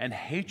anger and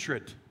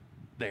hatred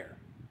there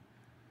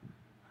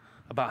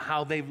about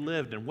how they've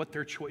lived and what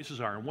their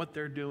choices are and what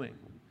they're doing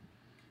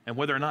and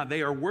whether or not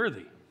they are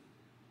worthy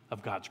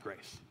of God's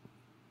grace.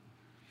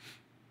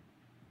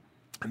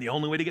 And the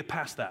only way to get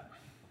past that,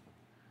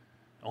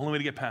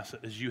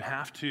 is you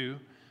have to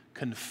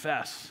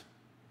confess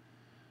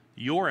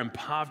your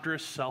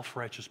impoverished,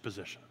 self-righteous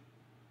position.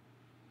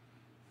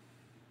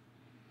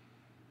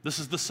 This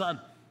is the son,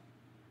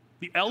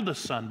 the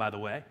eldest son, by the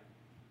way,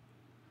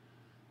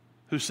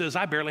 who says,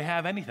 I barely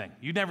have anything.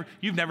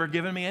 You've never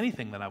given me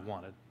anything that I've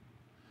wanted.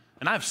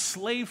 And I've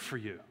slaved for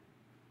you.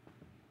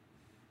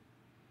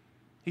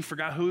 He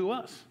forgot who he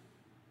was.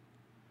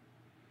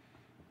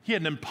 He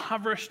had an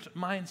impoverished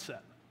mindset.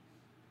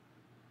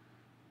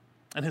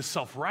 And his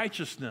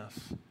self-righteousness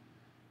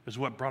is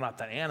what brought out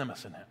that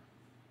animus in him.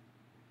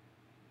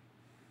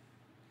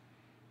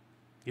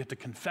 You have to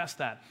confess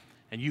that,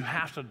 and you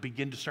have to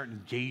begin to start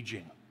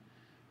engaging,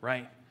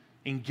 right?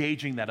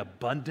 Engaging that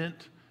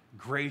abundant,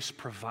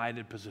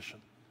 grace-provided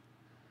position.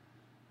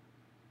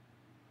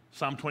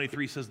 Psalm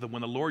 23 says that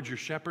when the Lord's your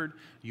shepherd,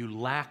 you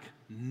lack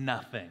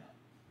nothing.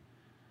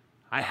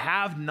 I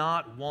have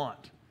not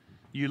want.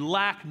 You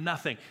lack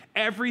nothing.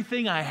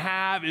 Everything I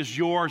have is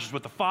yours, is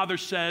what the father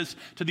says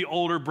to the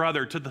older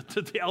brother, to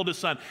the eldest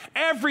son.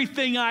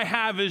 Everything I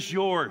have is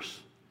yours.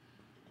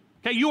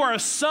 Okay, you are a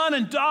son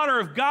and daughter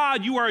of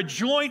God. You are a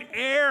joint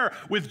heir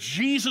with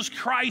Jesus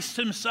Christ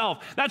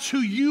himself. That's who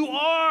you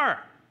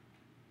are.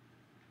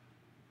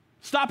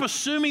 Stop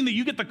assuming that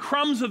you get the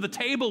crumbs of the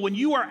table. When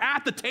you are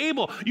at the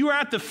table, you are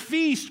at the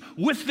feast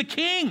with the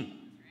king.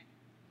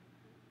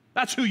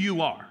 That's who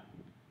you are.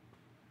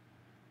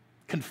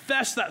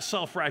 Confess that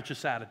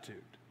self-righteous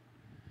attitude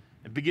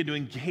and begin to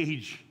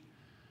engage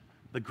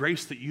the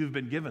grace that you've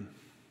been given.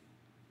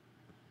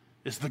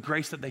 It's the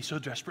grace that they so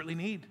desperately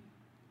need.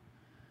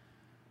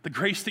 The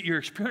grace that you're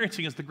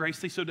experiencing is the grace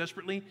they so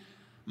desperately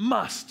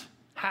must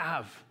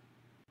have.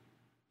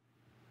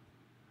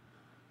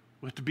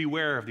 We have to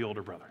beware of the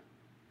older brother.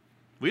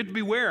 We have to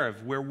beware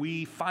of where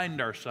we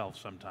find ourselves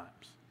sometimes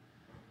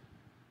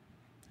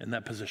in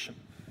that position.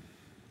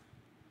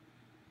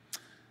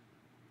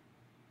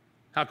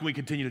 How can we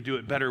continue to do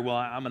it better? Well,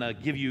 I'm going to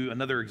give you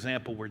another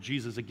example where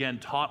Jesus again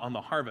taught on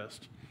the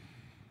harvest.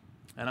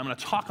 And I'm going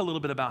to talk a little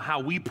bit about how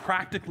we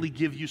practically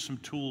give you some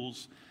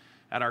tools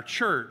at our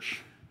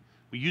church.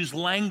 We use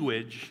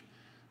language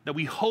that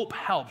we hope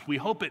helps. We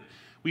hope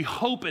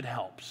it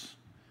helps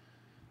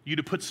you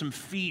to put some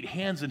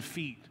hands and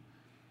feet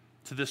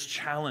to this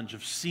challenge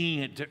of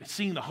seeing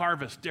the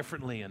harvest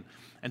differently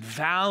and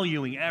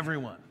valuing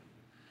everyone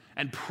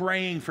and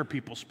praying for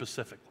people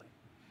specifically.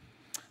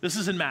 This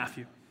is in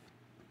Matthew.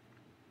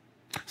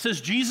 It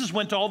says, Jesus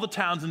went to all the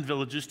towns and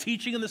villages,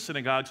 teaching in the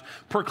synagogues,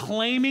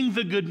 proclaiming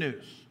the good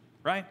news,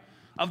 right,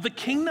 of the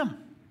kingdom.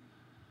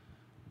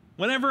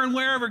 Whenever and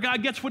wherever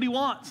God gets what he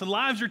wants, and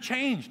lives are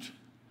changed.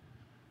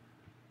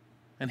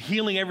 And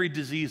healing every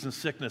disease and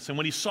sickness. And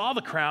when he saw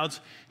the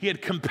crowds, he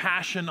had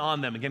compassion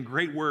on them. Again,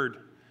 great word.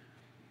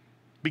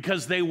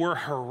 Because they were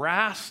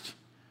harassed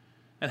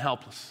and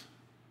helpless,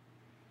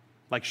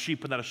 like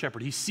sheep without a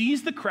shepherd. He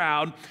sees the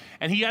crowd,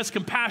 and he has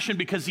compassion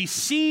because he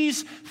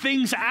sees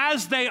things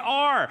as they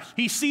are.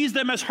 He sees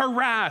them as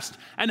harassed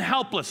and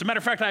helpless. As a matter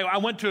of fact, I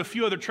went to a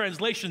few other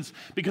translations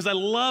because I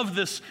love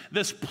this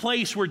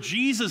place where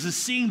Jesus is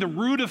seeing the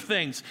root of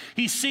things.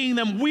 He's seeing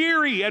them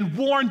weary and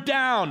worn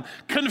down,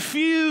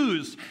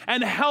 confused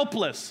and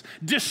helpless,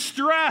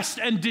 distressed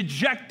and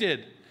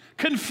dejected,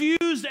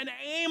 confused and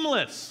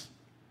aimless.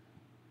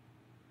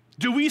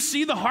 Do we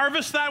see the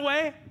harvest that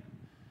way?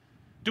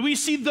 Do we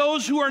see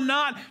those who are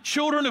not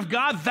children of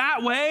God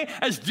that way,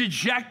 as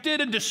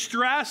dejected and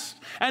distressed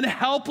and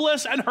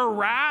helpless and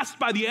harassed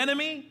by the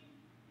enemy?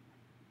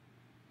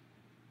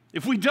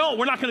 If we don't,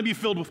 we're not going to be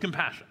filled with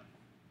compassion.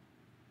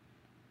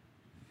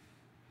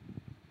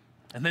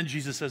 And then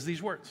Jesus says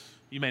these words.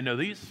 You may know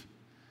these.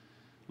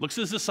 Looks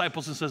at his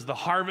disciples and says, the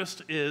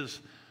harvest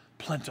is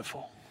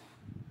plentiful,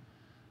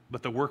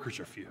 but the workers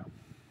are few.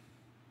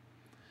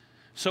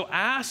 So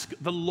ask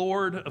the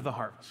Lord of the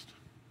harvest.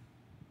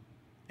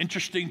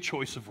 Interesting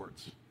choice of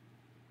words.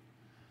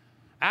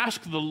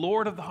 Ask the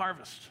Lord of the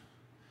harvest,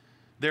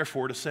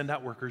 therefore, to send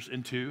out workers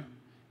into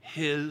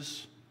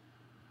his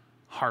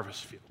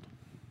harvest field.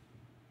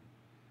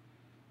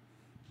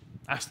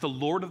 Ask the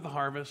Lord of the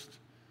harvest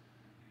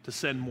to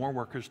send more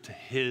workers to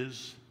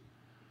his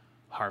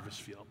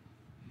harvest field.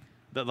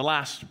 The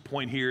last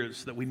point here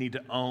is that we need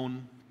to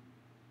own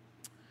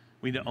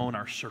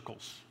our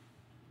circles.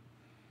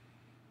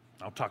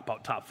 I'll talk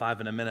about top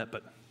 5 in a minute,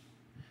 but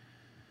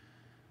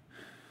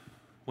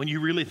when you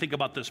really think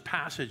about this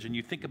passage and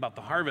you think about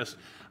the harvest,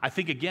 I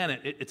think, again,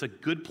 it's a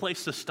good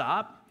place to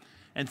stop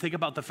and think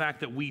about the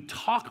fact that we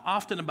talk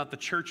often about the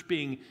church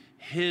being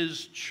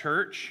his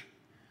church,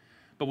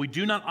 but we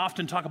do not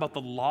often talk about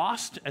the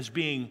lost as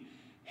being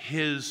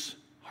his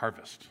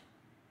harvest.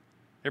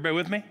 Everybody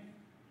with me?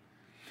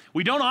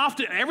 We don't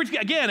often,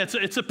 again,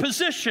 it's a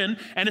position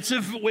and it's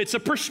a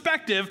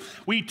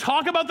perspective. We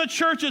talk about the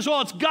church as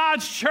well. It's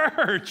God's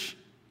church.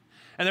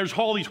 And there's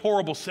all these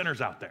horrible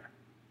sinners out there.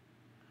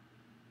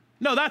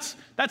 No,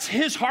 that's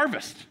his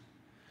harvest.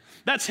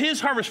 That's his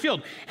harvest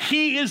field.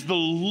 He is the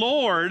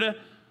Lord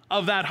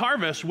of that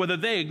harvest, whether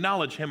they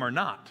acknowledge him or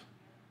not.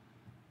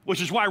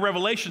 which is why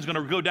Revelation is going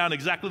to go down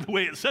exactly the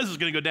way it says it's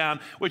going to go down,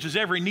 which is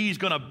every knee is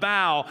going to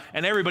bow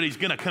and everybody's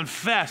going to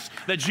confess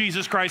that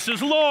Jesus Christ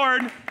is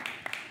Lord.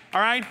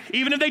 All right?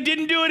 Even if they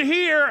didn't do it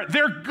here,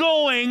 they're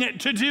going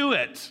to do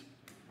it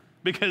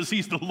because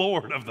he's the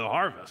Lord of the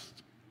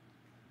harvest.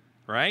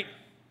 Right?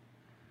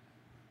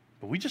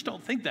 But we just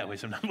don't think that way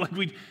sometimes.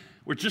 Like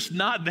we're just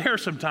not there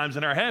sometimes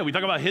in our head. We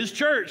talk about his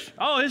church.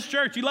 Oh, his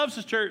church. He loves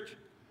his church.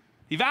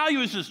 He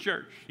values his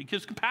church. He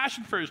gives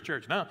compassion for his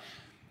church. No,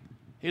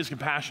 he has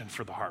compassion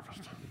for the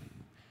harvest.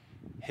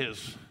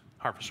 His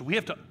harvest. So we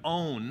have to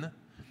own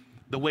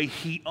the way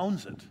he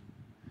owns it.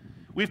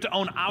 We have to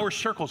own our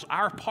circles,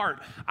 our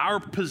part, our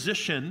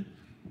position,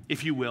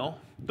 if you will,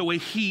 the way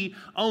he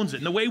owns it.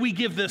 And the way we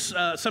give this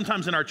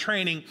sometimes in our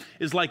training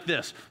is like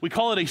this. We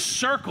call it a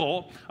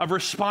circle of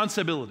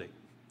responsibility,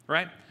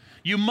 right?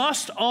 You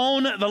must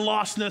own the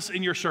lostness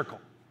in your circle.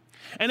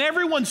 And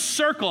everyone's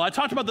circle, I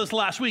talked about this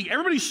last week,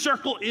 everybody's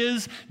circle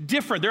is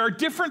different. There are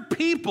different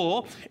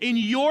people in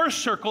your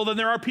circle than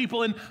there are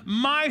people in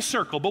my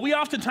circle. But we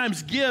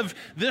oftentimes give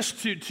this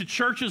to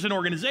churches and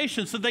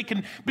organizations so they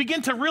can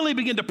begin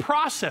to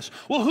process,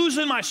 well, who's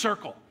in my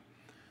circle?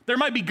 There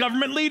might be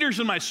government leaders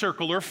in my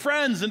circle, or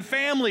friends and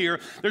family, or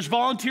there's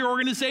volunteer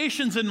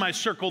organizations in my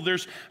circle.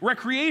 There's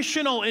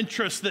recreational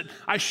interests that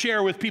I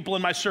share with people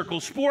in my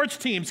circle, sports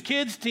teams,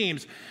 kids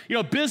teams,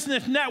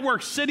 business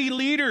networks, city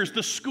leaders,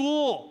 the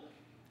school,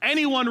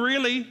 anyone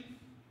really,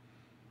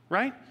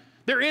 right?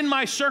 They're in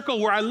my circle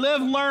where I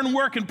live, learn,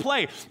 work, and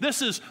play.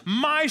 This is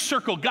my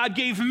circle. God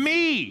gave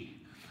me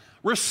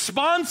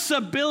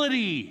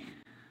responsibility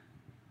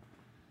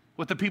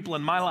with the people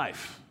in my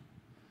life.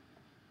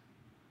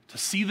 To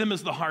see them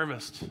as the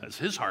harvest, as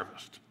his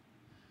harvest,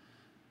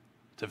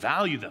 to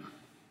value them,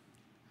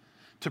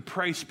 to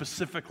pray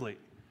specifically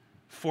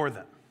for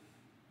them,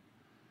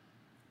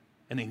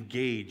 and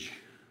engage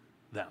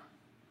them.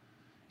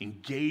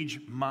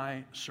 Engage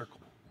my circle.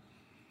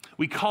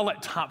 We call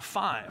it top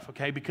 5,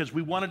 okay, because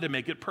we wanted to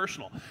make it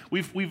personal.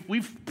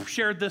 We've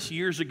shared this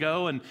years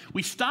ago, and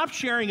we stopped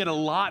sharing it a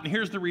lot, and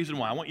here's the reason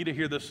why. I want you to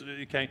hear this,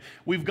 okay?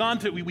 We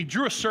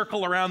drew a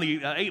circle around the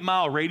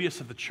 8-mile radius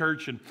of the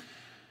church, and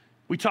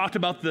we talked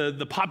about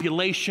the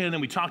population,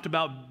 and we talked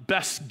about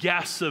best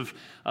guess of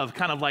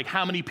kind of like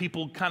how many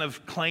people kind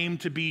of claim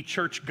to be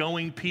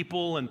church-going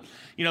people. And,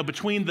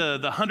 between the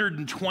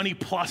 120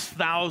 plus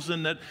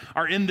thousand that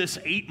are in this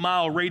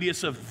 8-mile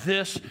radius of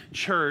this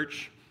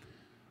church,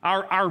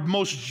 our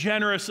most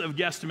generous of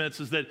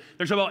guesstimates is that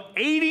there's about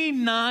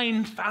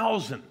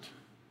 89,000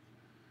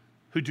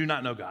 who do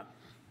not know God.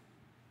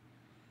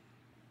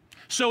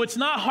 So it's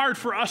not hard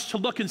for us to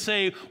look and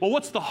say, well,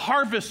 what's the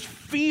harvest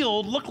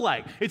field look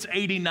like? It's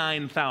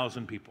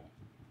 89,000 people.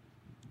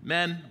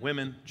 Men,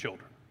 women,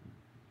 children.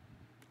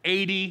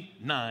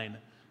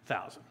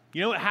 89,000.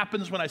 You know what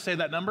happens when I say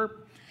that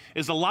number?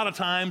 Is a lot of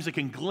times it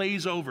can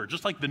glaze over,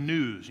 just like the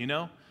news,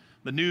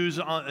 The news,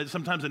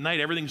 sometimes at night,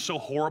 everything's so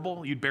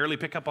horrible, you'd barely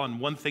pick up on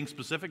one thing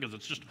specific because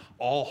it's just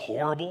all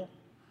horrible.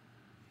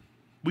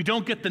 We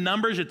don't get the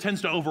numbers, it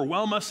tends to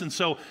overwhelm us. And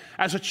so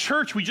as a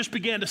church, we just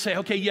began to say,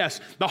 okay,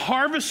 yes, the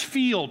harvest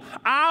field,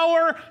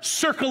 our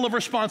circle of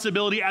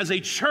responsibility as a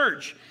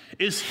church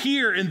is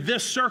here in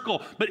this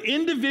circle. But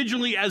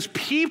individually as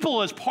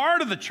people, as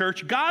part of the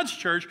church, God's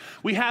church,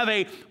 we have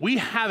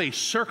a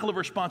circle of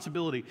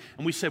responsibility.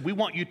 And we said, we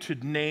want you to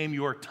name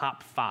your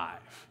top 5.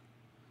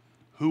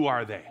 Who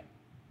are they?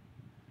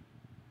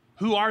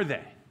 Who are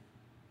they?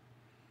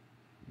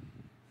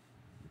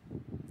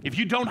 If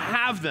you don't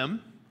have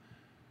them,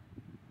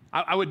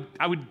 I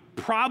would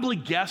probably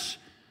guess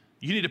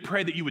you need to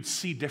pray that you would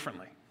see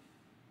differently.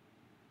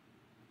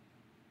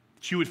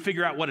 That you would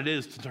figure out what it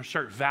is to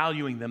start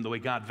valuing them the way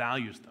God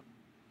values them.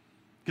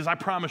 Because I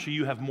promise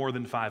you have more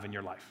than 5 in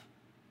your life.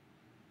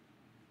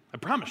 I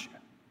promise you.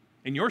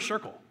 In your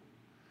circle,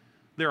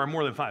 there are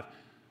more than 5.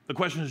 The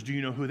question is, do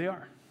you know who they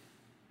are?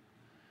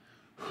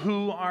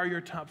 Who are your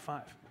top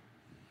 5?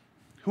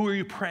 Who are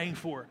you praying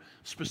for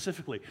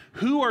specifically?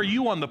 Who are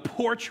you on the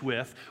porch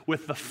with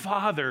the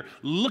Father,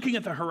 looking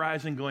at the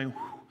horizon going,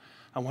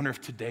 I wonder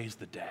if today's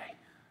the day. I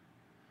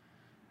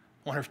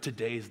wonder if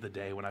today's the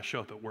day when I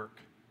show up at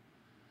work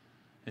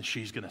and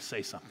she's going to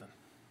say something.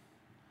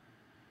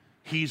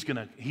 He's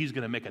going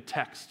to make a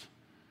text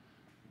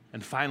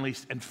and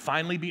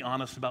finally be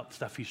honest about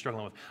stuff he's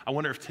struggling with. I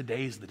wonder if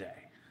today's the day.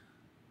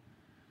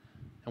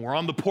 And we're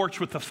on the porch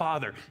with the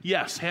Father.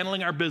 Yes,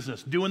 handling our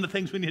business, doing the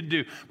things we need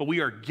to do, but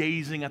we are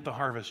gazing at the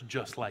harvest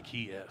just like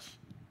he is.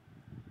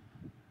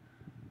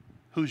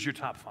 Who's your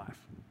top 5?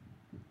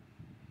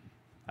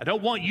 I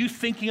don't want you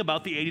thinking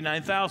about the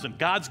 89,000.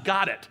 God's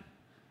got it.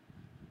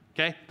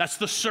 Okay? That's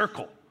the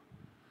circle.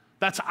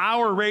 That's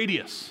our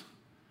radius.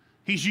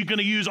 He's going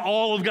to use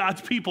all of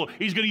God's people.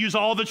 He's going to use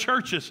all the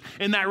churches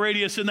in that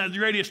radius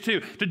too,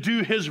 to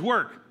do his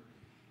work.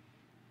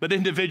 But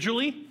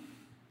individually,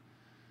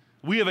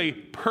 we have a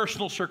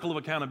personal circle of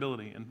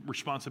accountability and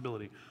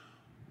responsibility.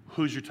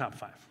 Who's your top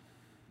 5?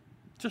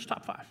 Just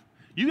top 5.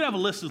 You can have a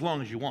list as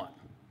long as you want.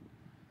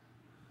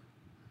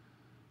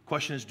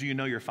 Question is, do you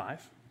know your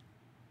 5?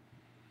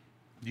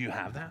 Do you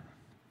have that?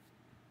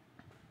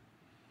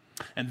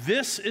 And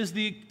this is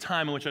the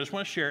time in which I just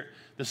want to share,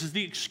 this is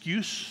the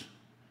excuse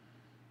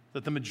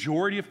that the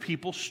majority of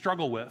people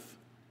struggle with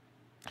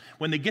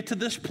when they get to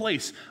this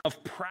place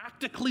of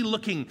practically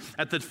looking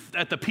at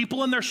the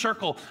people in their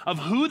circle, of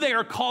who they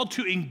are called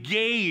to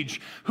engage,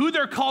 who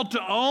they're called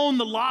to own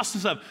the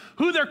losses of,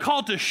 who they're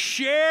called to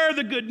share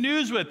the good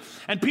news with.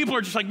 And people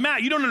are just like,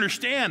 Matt, you don't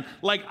understand.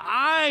 Like,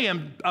 I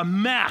am a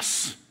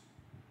mess.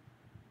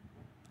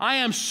 I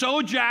am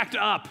so jacked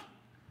up.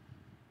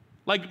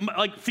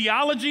 Like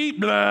theology,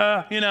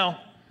 blah, you know.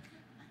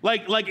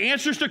 Like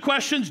answers to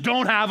questions,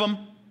 don't have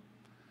them.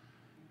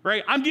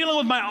 Right? I'm dealing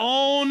with my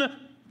own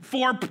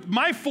four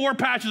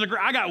patches of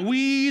grass. I got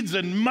weeds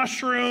and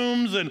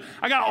mushrooms and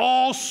I got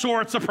all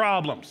sorts of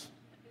problems.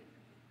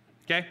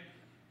 Okay?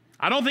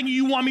 I don't think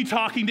you want me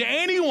talking to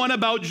anyone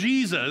about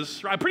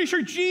Jesus. I'm pretty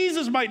sure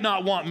Jesus might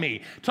not want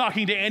me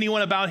talking to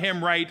anyone about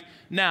him right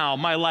now.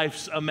 My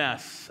life's a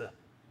mess.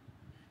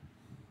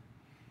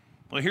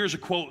 Well, here's a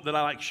quote that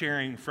I like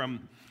sharing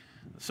from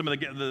some of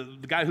the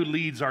guy who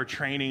leads our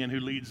training and who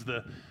leads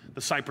the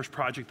Cypress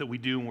project that we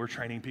do when we're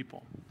training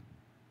people.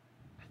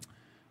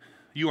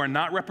 You are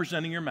not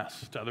representing your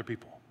mess to other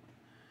people.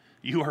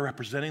 You are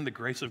representing the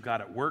grace of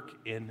God at work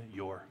in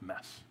your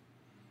mess.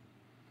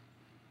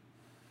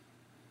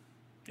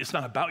 It's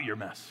not about your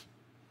mess.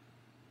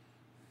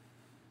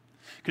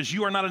 Because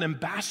you are not an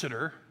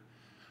ambassador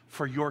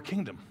for your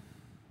kingdom.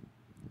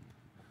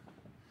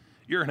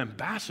 You're an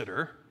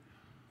ambassador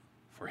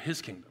for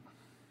his kingdom.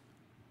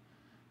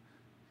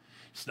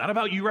 It's not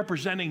about you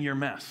representing your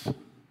mess.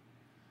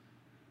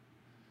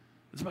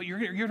 It's about you're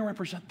going to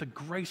represent the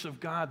grace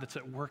of God that's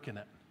at work in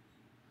it.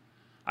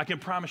 I can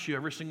promise you,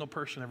 every single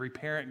person, every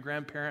parent,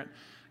 grandparent,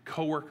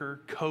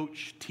 coworker,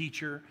 coach,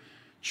 teacher,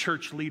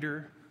 church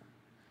leader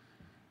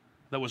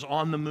that was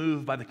on the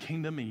move by the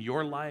kingdom in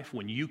your life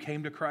when you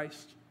came to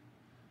Christ,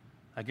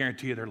 I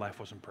guarantee you their life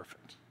wasn't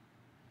perfect.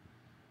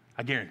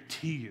 I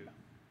guarantee you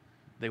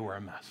they were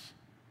a mess.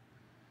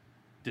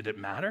 Did it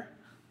matter?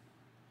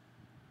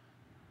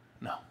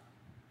 No.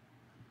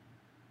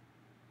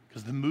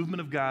 Because the movement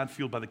of God,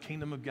 fueled by the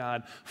kingdom of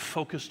God,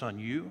 focused on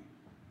you,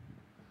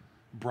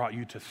 brought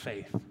you to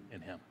faith in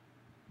him.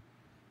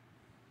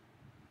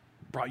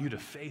 Brought you to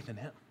faith in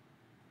him.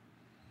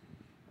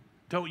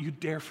 Don't you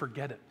dare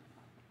forget it.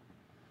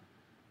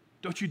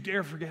 Don't you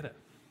dare forget it.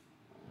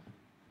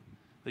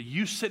 That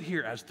you sit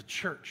here as the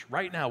church,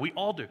 right now, we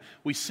all do.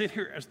 We sit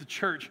here as the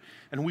church,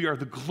 and we are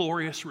the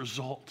glorious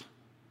result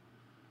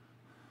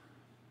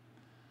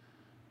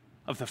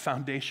of the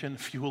foundation,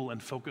 fuel,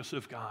 and focus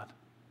of God.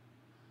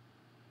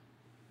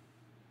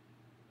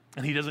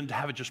 And he doesn't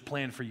have it just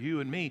planned for you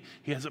and me.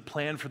 He has it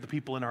planned for the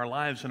people in our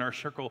lives, in our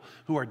circle,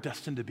 who are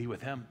destined to be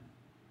with him.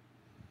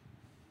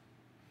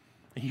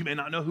 And you may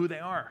not know who they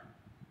are.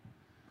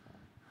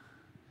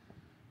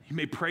 You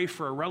may pray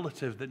for a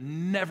relative that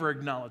never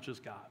acknowledges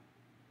God.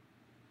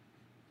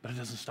 But it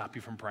doesn't stop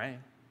you from praying.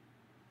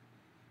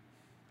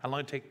 How long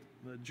did it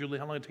take, Julie,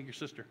 how long did it take your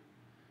sister?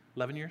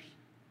 11 years?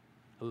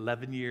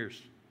 11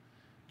 years.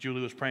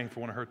 Julie was praying for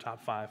one of her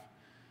top 5.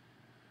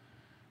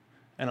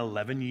 And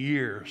 11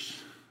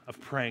 years of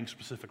praying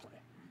specifically,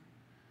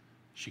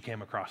 she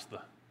came across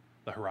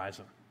the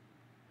horizon.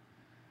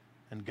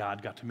 And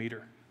God got to meet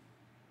her.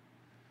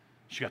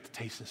 She got to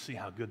taste and see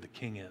how good the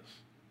King is.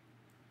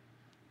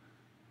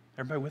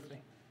 Everybody with me?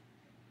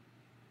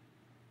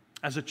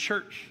 As a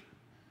church,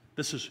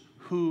 this is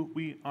who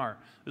we are.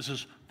 This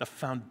is the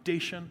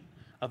foundation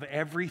of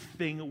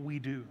everything we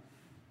do.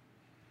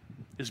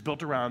 Is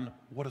built around,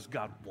 what does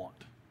God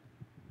want?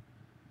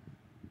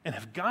 And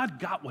if God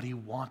got what he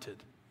wanted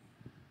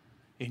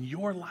in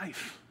your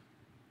life,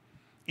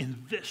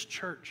 in this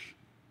church,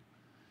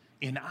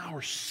 in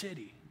our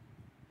city,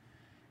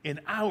 in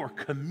our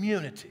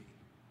community,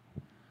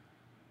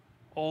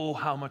 oh,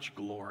 how much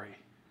glory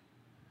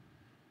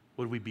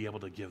would we be able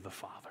to give the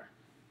Father?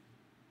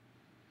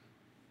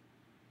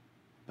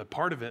 But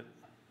part of it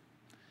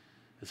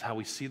is how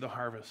we see the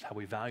harvest, how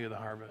we value the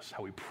harvest,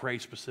 how we pray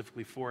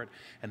specifically for it,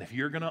 and if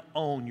you're going to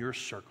own your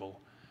circle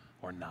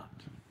or not.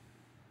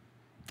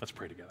 Let's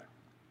pray together.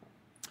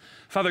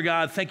 Father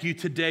God, thank you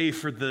today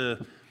for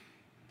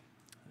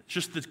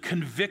just the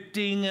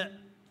convicting,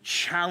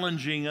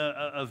 challenging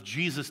of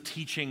Jesus'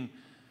 teaching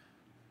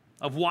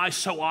of why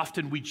so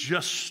often we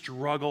just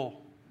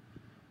struggle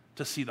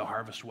to see the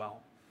harvest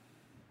well.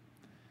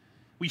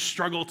 We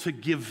struggle to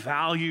give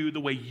value the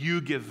way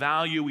you give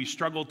value. We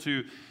struggle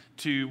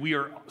we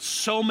are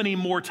so many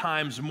more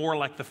times more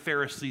like the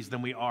Pharisees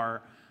than we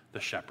are the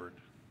shepherd.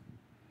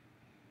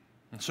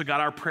 And so God,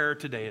 our prayer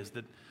today is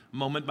that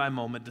moment by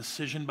moment,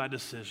 decision by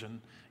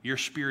decision, your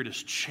Spirit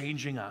is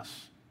changing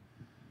us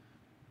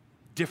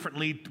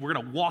differently. We're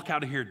going to walk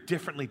out of here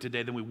differently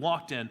today than we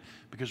walked in,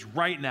 because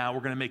right now we're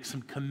going to make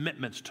some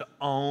commitments to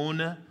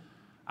own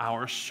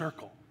our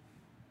circle.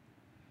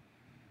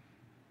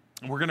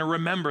 And we're going to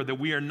remember that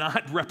we are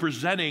not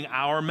representing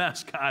our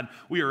mess, God.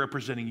 We are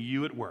representing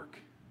you at work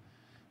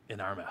in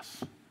our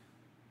mess.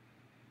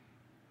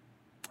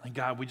 And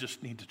God, we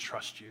just need to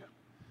trust you.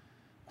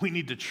 We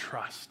need to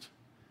trust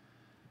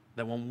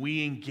that when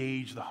we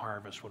engage the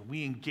harvest, when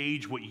we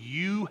engage what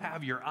you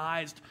have your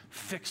eyes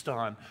fixed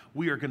on,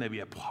 we are going to be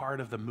a part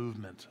of the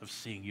movement of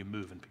seeing you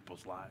move in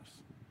people's lives.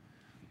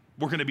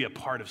 We're going to be a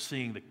part of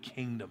seeing the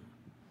kingdom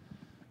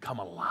come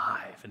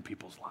alive in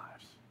people's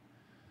lives.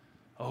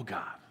 Oh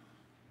God,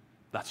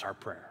 that's our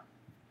prayer.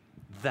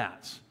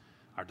 That's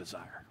our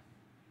desire.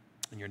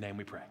 In your name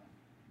we pray.